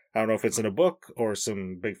 I don't know if it's in a book or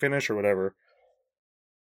some Big Finish or whatever.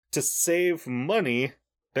 to save money,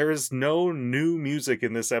 there is no new music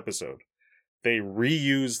in this episode. They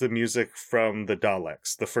reuse the music from the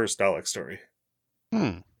Daleks, the first Dalek story.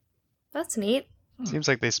 That's neat. Seems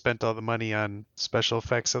like they spent all the money on special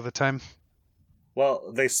effects at the time.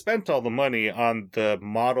 Well, they spent all the money on the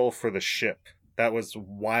model for the ship. That was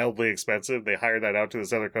wildly expensive. They hired that out to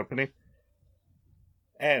this other company.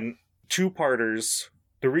 And two-parters,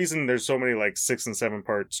 the reason there's so many like 6 and 7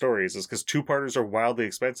 part stories is because two-parters are wildly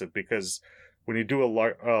expensive, because when you do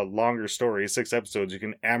a longer story, 6 episodes, you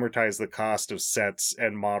can amortize the cost of sets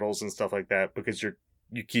and models and stuff like that because you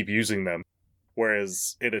keep using them.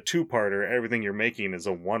 Whereas in a two-parter, everything you're making is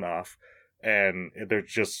a one-off, and they're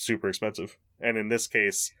just super expensive. And in this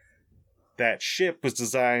case, that ship was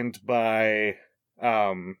designed by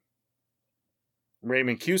Raymond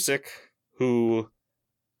Cusick, who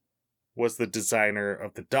was the designer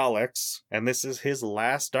of the Daleks, and this is his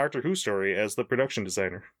last Doctor Who story as the production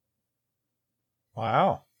designer.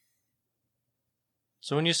 Wow.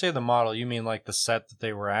 So when you say the model, you mean like the set that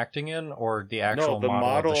they were acting in, or the actual the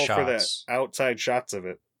model of the for the shots? outside shots of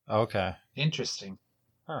it. Okay. Interesting.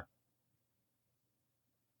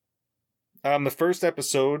 The first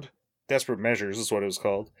episode, Desperate Measures is what it was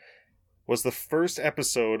called, was the first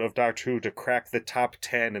episode of Doctor Who to crack the top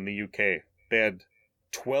 10 in the UK. They had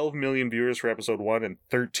 12 million viewers for episode 1 and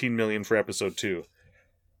 13 million for episode 2.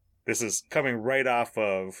 This is coming right off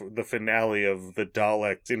of the finale of the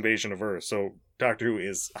Dalek Invasion of Earth, so Doctor Who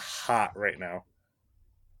is hot right now.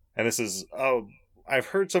 And this is, I've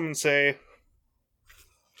heard someone say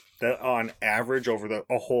that on average over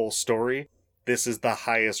a whole story, this is the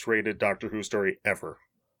highest rated Doctor Who story ever.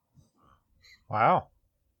 Wow.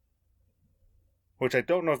 Which I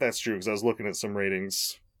don't know if that's true, because I was looking at some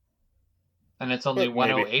ratings. And it's only But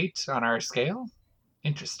 108 on our scale?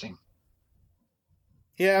 Interesting.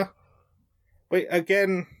 Yeah. Wait,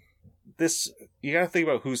 again, you gotta think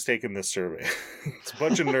about who's taking this survey. It's a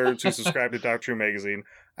bunch of nerds who subscribe to Doctor Who Magazine.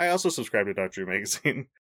 I also subscribe to Doctor Who Magazine.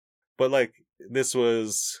 But, like, this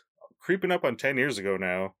was creeping up on 10 years ago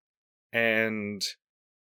now. And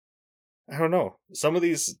I don't know. Some of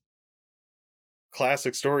these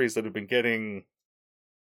classic stories that have been getting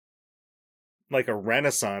like a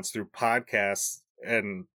renaissance through podcasts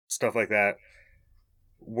and stuff like that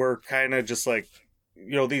were kind of just like,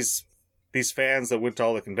 these fans that went to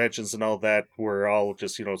all the conventions and all that were all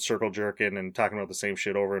just, circle jerking and talking about the same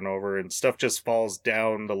shit over and over, and stuff just falls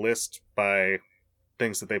down the list by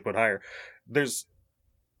things that they put higher. There's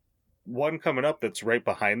one coming up that's right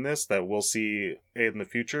behind this that we'll see in the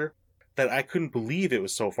future that I couldn't believe it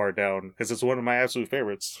was so far down, because it's one of my absolute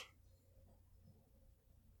favorites.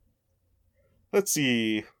 Let's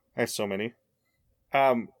see. I have so many.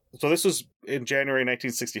 So this was in January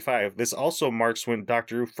 1965. This also marks when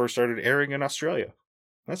Doctor Who first started airing in Australia.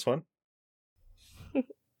 That's fun.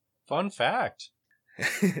 Fun fact.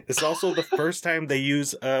 It's also the first time they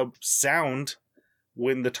use a sound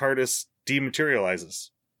when the TARDIS dematerializes.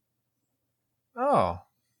 Oh,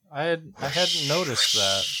 I hadn't noticed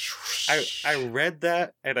that. I read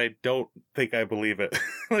that and I don't think I believe it.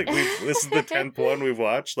 This is the 10th one we've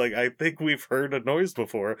watched. Like, I think we've heard a noise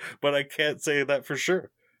before, but I can't say that for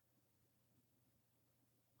sure.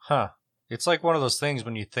 Huh. It's like one of those things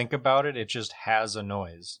when you think about it, it just has a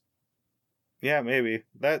noise. Yeah, maybe.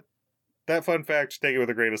 That fun fact, take it with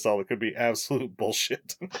a grain of salt. It could be absolute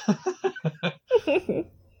bullshit.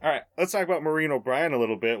 All right, let's talk about Maureen O'Brien a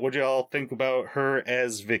little bit. What do y'all think about her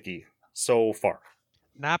as Vicky so far?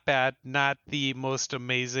 Not bad. Not the most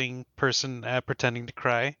amazing person at pretending to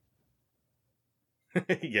cry.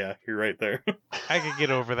 Yeah, you're right there. I could get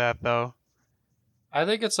over that, though. I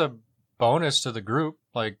think it's a bonus to the group.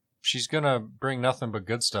 Like, she's gonna bring nothing but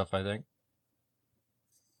good stuff, I think.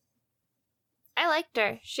 I liked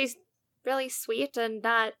her. She's really sweet and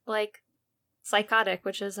not, psychotic,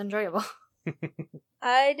 which is enjoyable.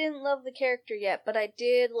 I didn't love the character yet, but I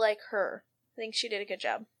did like her. I think she did a good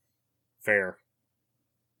job. Fair.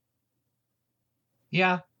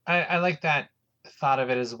 Yeah, I like that thought of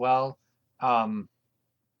it as well. I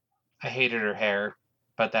hated her hair,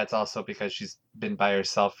 but that's also because she's been by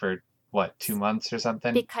herself for, 2 months or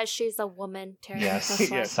something? Because she's a woman, Terry. Yes.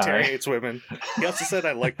 That's why. Yes, Sorry. Terry hates women. He also said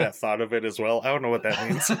I like that thought of it as well. I don't know what that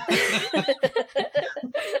means.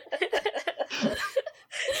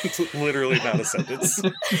 It's literally not a sentence.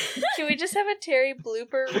 Can we just have a Terry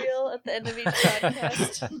blooper reel at the end of each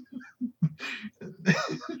podcast?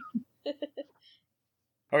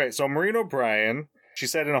 Okay, so Maureen O'Brien, she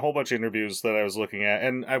said in a whole bunch of interviews that I was looking at,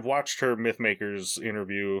 and I've watched her Mythmakers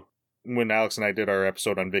interview when Alex and I did our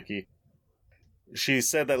episode on Vicky. She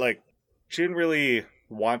said that, she didn't really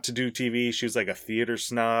want to do TV. She was like a theater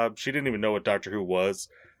snob. She didn't even know what Doctor Who was.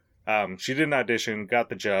 She did an audition, got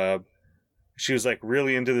the job. She was like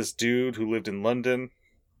really into this dude who lived in London,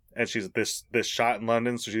 and she's this shot in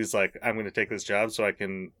London. So she's like, I'm going to take this job so I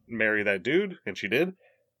can marry that dude, and she did.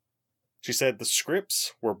 She said the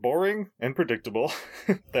scripts were boring and predictable.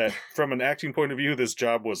 That from an acting point of view, this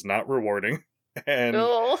job was not rewarding. And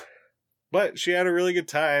but she had a really good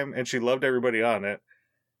time, and she loved everybody on it.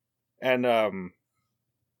 And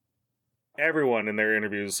everyone in their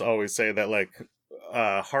interviews always say that like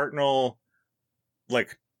Hartnell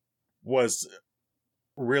like was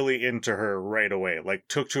really into her right away. Like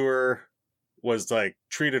took to her, was like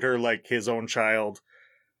treated her like his own child.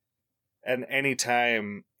 And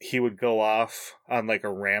anytime he would go off on like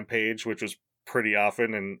a rampage, which was pretty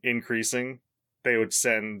often and increasing, they would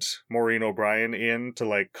send Maureen O'Brien in to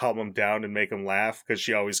like calm him down and make him laugh, because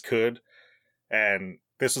she always could. And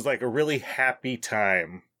this was like a really happy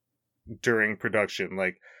time during production.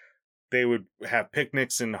 Like they would have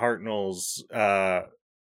picnics in Hartnell's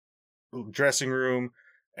dressing room.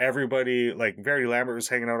 Everybody, like Verity Lambert was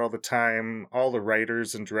hanging out all the time. All the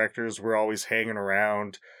writers and directors were always hanging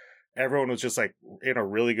around. Everyone was just like in a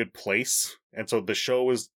really good place. And so the show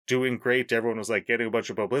was doing great. Everyone was like getting a bunch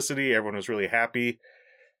of publicity. Everyone was really happy.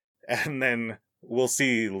 And then we'll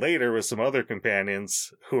see later with some other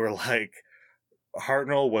companions who are like,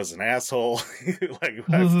 Hartnell was an asshole. Like,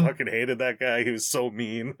 I fucking hated that guy. He was so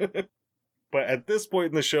mean. But at this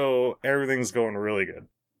point in the show, everything's going really good.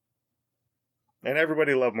 And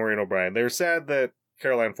everybody loved Maureen O'Brien. They were sad that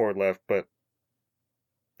Caroline Ford left, but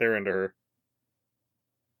they're into her.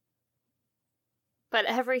 But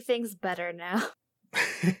everything's better now.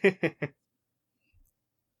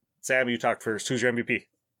 Sam, you talked first. Who's your MVP?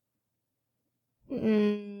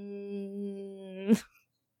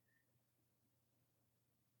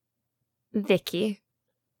 Vicky.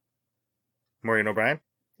 Maureen O'Brien?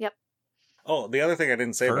 Yep. Oh, the other thing I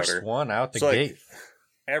didn't say about her. First one out the So, like, gate.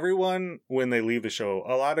 everyone, when they leave the show,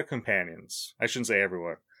 a lot of companions, I shouldn't say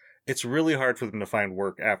everyone, it's really hard for them to find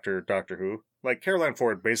work after Doctor Who. Like, Caroline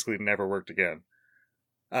Ford basically never worked again.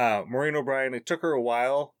 Maureen O'Brien, it took her a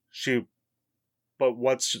while. But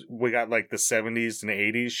once we got like the 70s and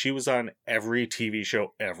 80s, she was on every TV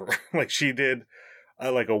show ever. Like she did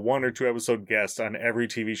like a 1 or 2 episode guest on every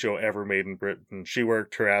TV show ever made in Britain. She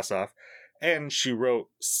worked her ass off. And she wrote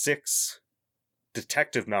 6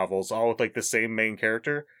 detective novels, all with like the same main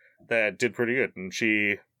character, that did pretty good. And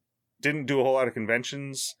she didn't do a whole lot of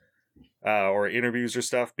conventions or interviews or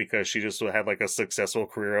stuff, because she just had like a successful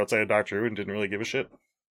career outside of Doctor Who and didn't really give a shit.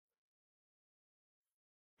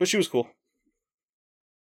 But she was cool.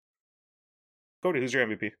 Cody, who's your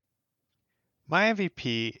MVP? My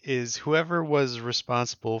MVP is whoever was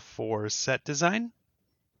responsible for set design.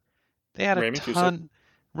 They had Raymond a ton.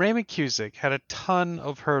 Raymond Cusick had a ton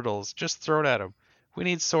of hurdles just thrown at him. We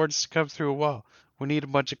need swords to come through a wall. We need a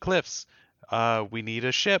bunch of cliffs. We need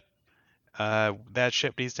a ship. That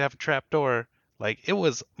ship needs to have a trap door. Like, it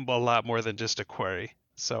was a lot more than just a quarry.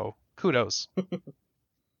 So, kudos.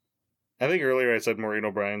 I think earlier I said Maureen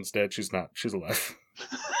O'Brien's dead. She's not. She's alive.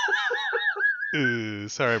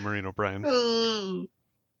 Sorry, Maureen O'Brien.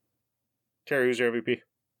 Terry, who's your MVP?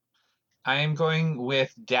 I am going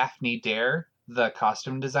with Daphne Dare, the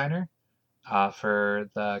costume designer, for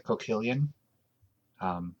the Coquillion.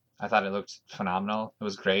 I thought it looked phenomenal. It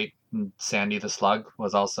was great. And Sandy the Slug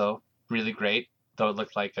was also really great, though it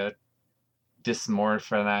looked like a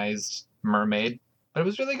dysmorphized mermaid. But it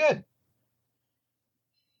was really good.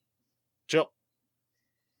 Jill.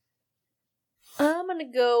 I'm gonna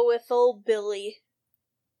go with old Billy.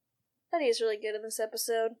 I thought he was really good in this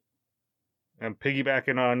episode. I'm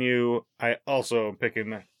piggybacking on you. I also am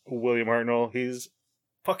picking William Hartnell. He's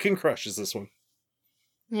fucking crushes this one.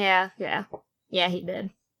 Yeah, he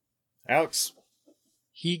did. Alex.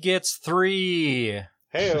 He gets 3.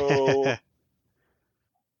 Heyo.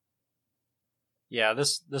 Yeah,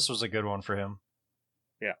 this was a good one for him.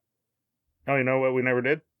 Oh, you know what we never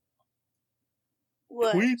did?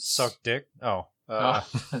 What? Tweets. Suck dick. Oh. You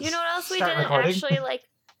know what else we Start didn't recording. actually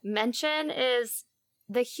mention is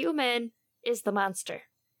the human is the monster.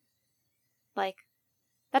 Like,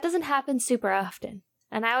 that doesn't happen super often,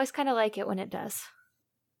 and I always kind of like it when it does.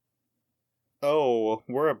 Oh,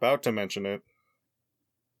 we're about to mention it.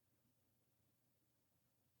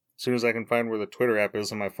 As soon as I can find where the Twitter app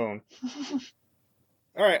is on my phone.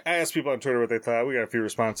 Alright, I asked people on Twitter what they thought. We got a few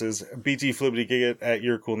responses. BT Flibbity Giggit at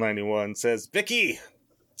YourCool91 says, Vicky!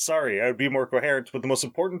 Sorry, I would be more coherent, but the most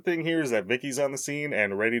important thing here is that Vicky's on the scene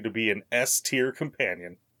and ready to be an S-tier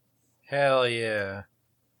companion. Hell yeah.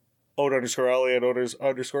 Oat_Ollie and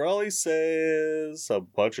Oat_Ollie says a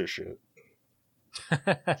bunch of shit.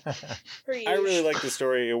 I really like the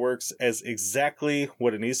story. It works as exactly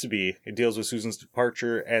what it needs to be. It deals with Susan's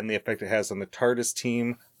departure and the effect it has on the TARDIS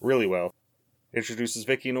team really well. It introduces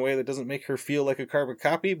Vicky in a way that doesn't make her feel like a carbon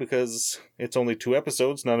copy because it's only 2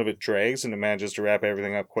 episodes, none of it drags, and it manages to wrap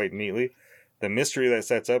everything up quite neatly. The mystery that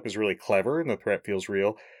sets up is really clever, and the threat feels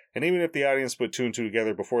real. And even if the audience put 2 and 2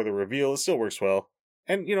 together before the reveal, it still works well.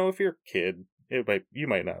 And, if you're a kid, you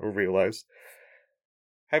might not realize.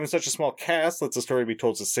 Having such a small cast lets the story be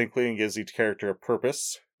told succinctly and gives each character a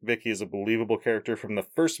purpose. Vicky is a believable character from the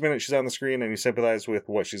first minute she's on the screen, and you sympathize with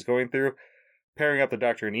what she's going through. Pairing up the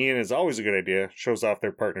Doctor and Ian is always a good idea, shows off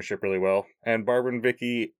their partnership really well, and the Barbara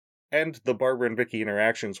and Vicky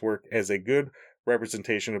interactions work as a good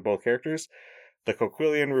representation of both characters. The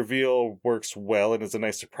Coquillion reveal works well and is a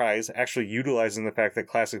nice surprise, actually utilizing the fact that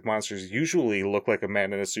classic monsters usually look like a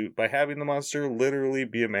man in a suit by having the monster literally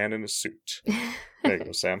be a man in a suit. There you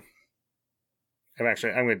go, Sam. I'm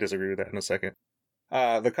going to disagree with that in a second.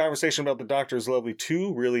 The conversation about the Doctor is lovely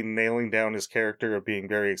too, really nailing down his character of being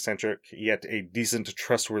very eccentric, yet a decent,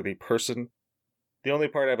 trustworthy person. The only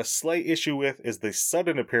part I have a slight issue with is the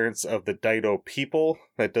sudden appearance of the Dido people.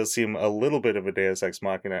 That does seem a little bit of a Deus Ex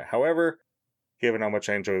Machina. However, given how much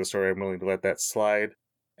I enjoy the story, I'm willing to let that slide.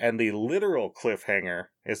 And the literal cliffhanger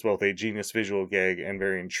is both a genius visual gag and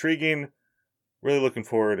very intriguing. Really looking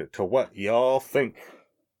forward to what y'all think.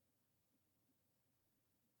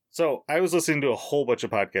 So, I was listening to a whole bunch of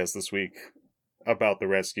podcasts this week about the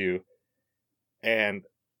rescue, and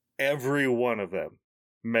every one of them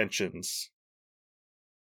mentions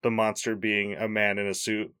the monster being a man in a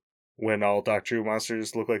suit when all Doctor Who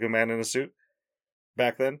monsters look like a man in a suit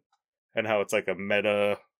back then, and how it's like a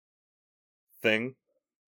meta thing.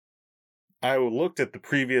 I looked at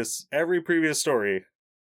every previous story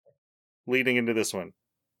leading into this one.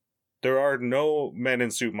 There are no men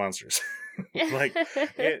in suit monsters. Like,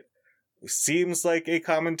 it seems like a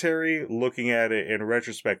commentary looking at it in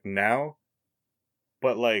retrospect now,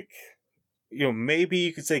 but like, maybe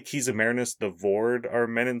you could say Keys of Marinus, the Vord are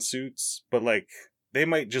men in suits, but like, they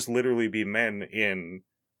might just literally be men in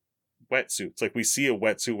wetsuits. Like, we see a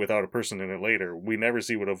wetsuit without a person in it later. We never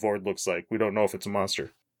see what a Vord looks like. We don't know if it's a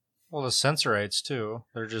monster. Well, the Sensorites, too.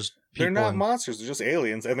 They're just people. They're not monsters. They're just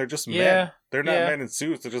aliens, and they're just men. Yeah, They're not men in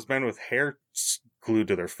suits. They're just men with hair glued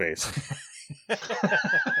to their face.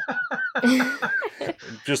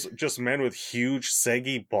 just men with huge,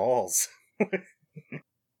 saggy balls.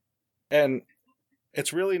 And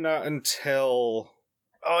it's really not until...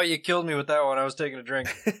 Oh, you killed me with that one. I was taking a drink.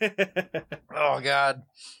 Oh, God.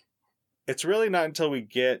 It's really not until we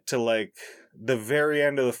get to, like, the very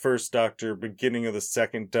end of the first Doctor, beginning of the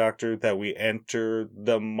second Doctor, that we enter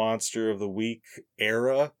the Monster of the Week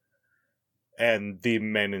era and the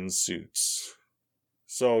men in suits.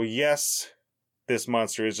 So, yes, this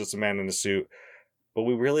monster is just a man in a suit, but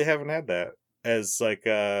we really haven't had that as, like,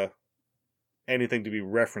 anything to be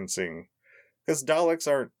referencing. Because Daleks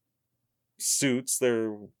aren't suits,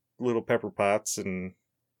 they're little pepper pots, and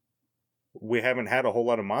we haven't had a whole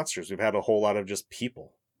lot of monsters. We've had a whole lot of just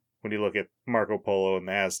people. When you look at Marco Polo and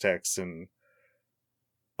the Aztecs and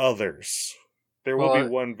others. There will be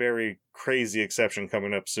one very crazy exception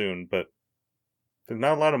coming up soon, but there's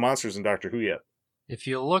not a lot of monsters in Doctor Who yet. If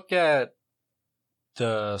you look at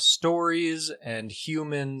the stories and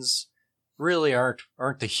humans, really aren't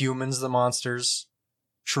the humans the monsters?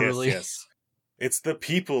 Truly. Yes. It's the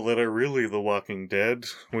people that are really the Walking Dead.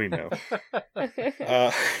 We know.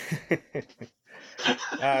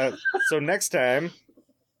 So next time,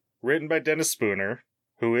 written by Dennis Spooner,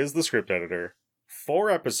 who is the script editor,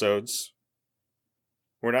 4 episodes.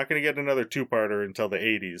 We're not going to get another 2-parter until the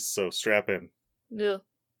 80s, so strap in. Ugh.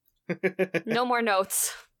 No more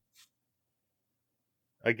notes.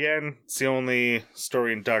 Again, it's the only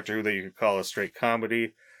story in Doctor Who that you could call a straight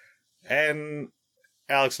comedy, and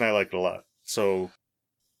Alex and I like it a lot, so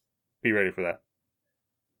be ready for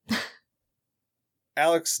that.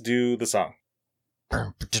 Alex, do the song.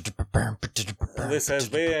 This has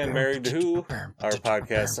been Married to Who, our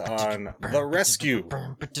podcast on The Rescue.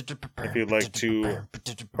 If you'd like to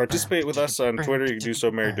participate with us on Twitter, you can do so,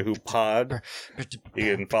 Married to Who Pod.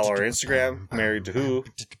 You can follow our Instagram, Married to Who.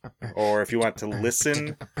 Or if you want to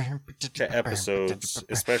listen to episodes,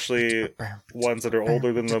 especially ones that are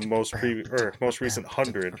older than the most recent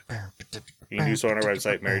 100, you can do so on our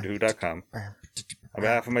website, marriedtowho.com. On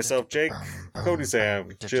behalf of myself, Jake, Cody,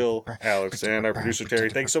 Sam, Jill, Alex, and our producer Terry,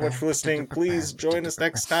 thanks so much for listening. Please join us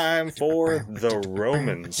next time for The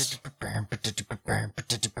Romans.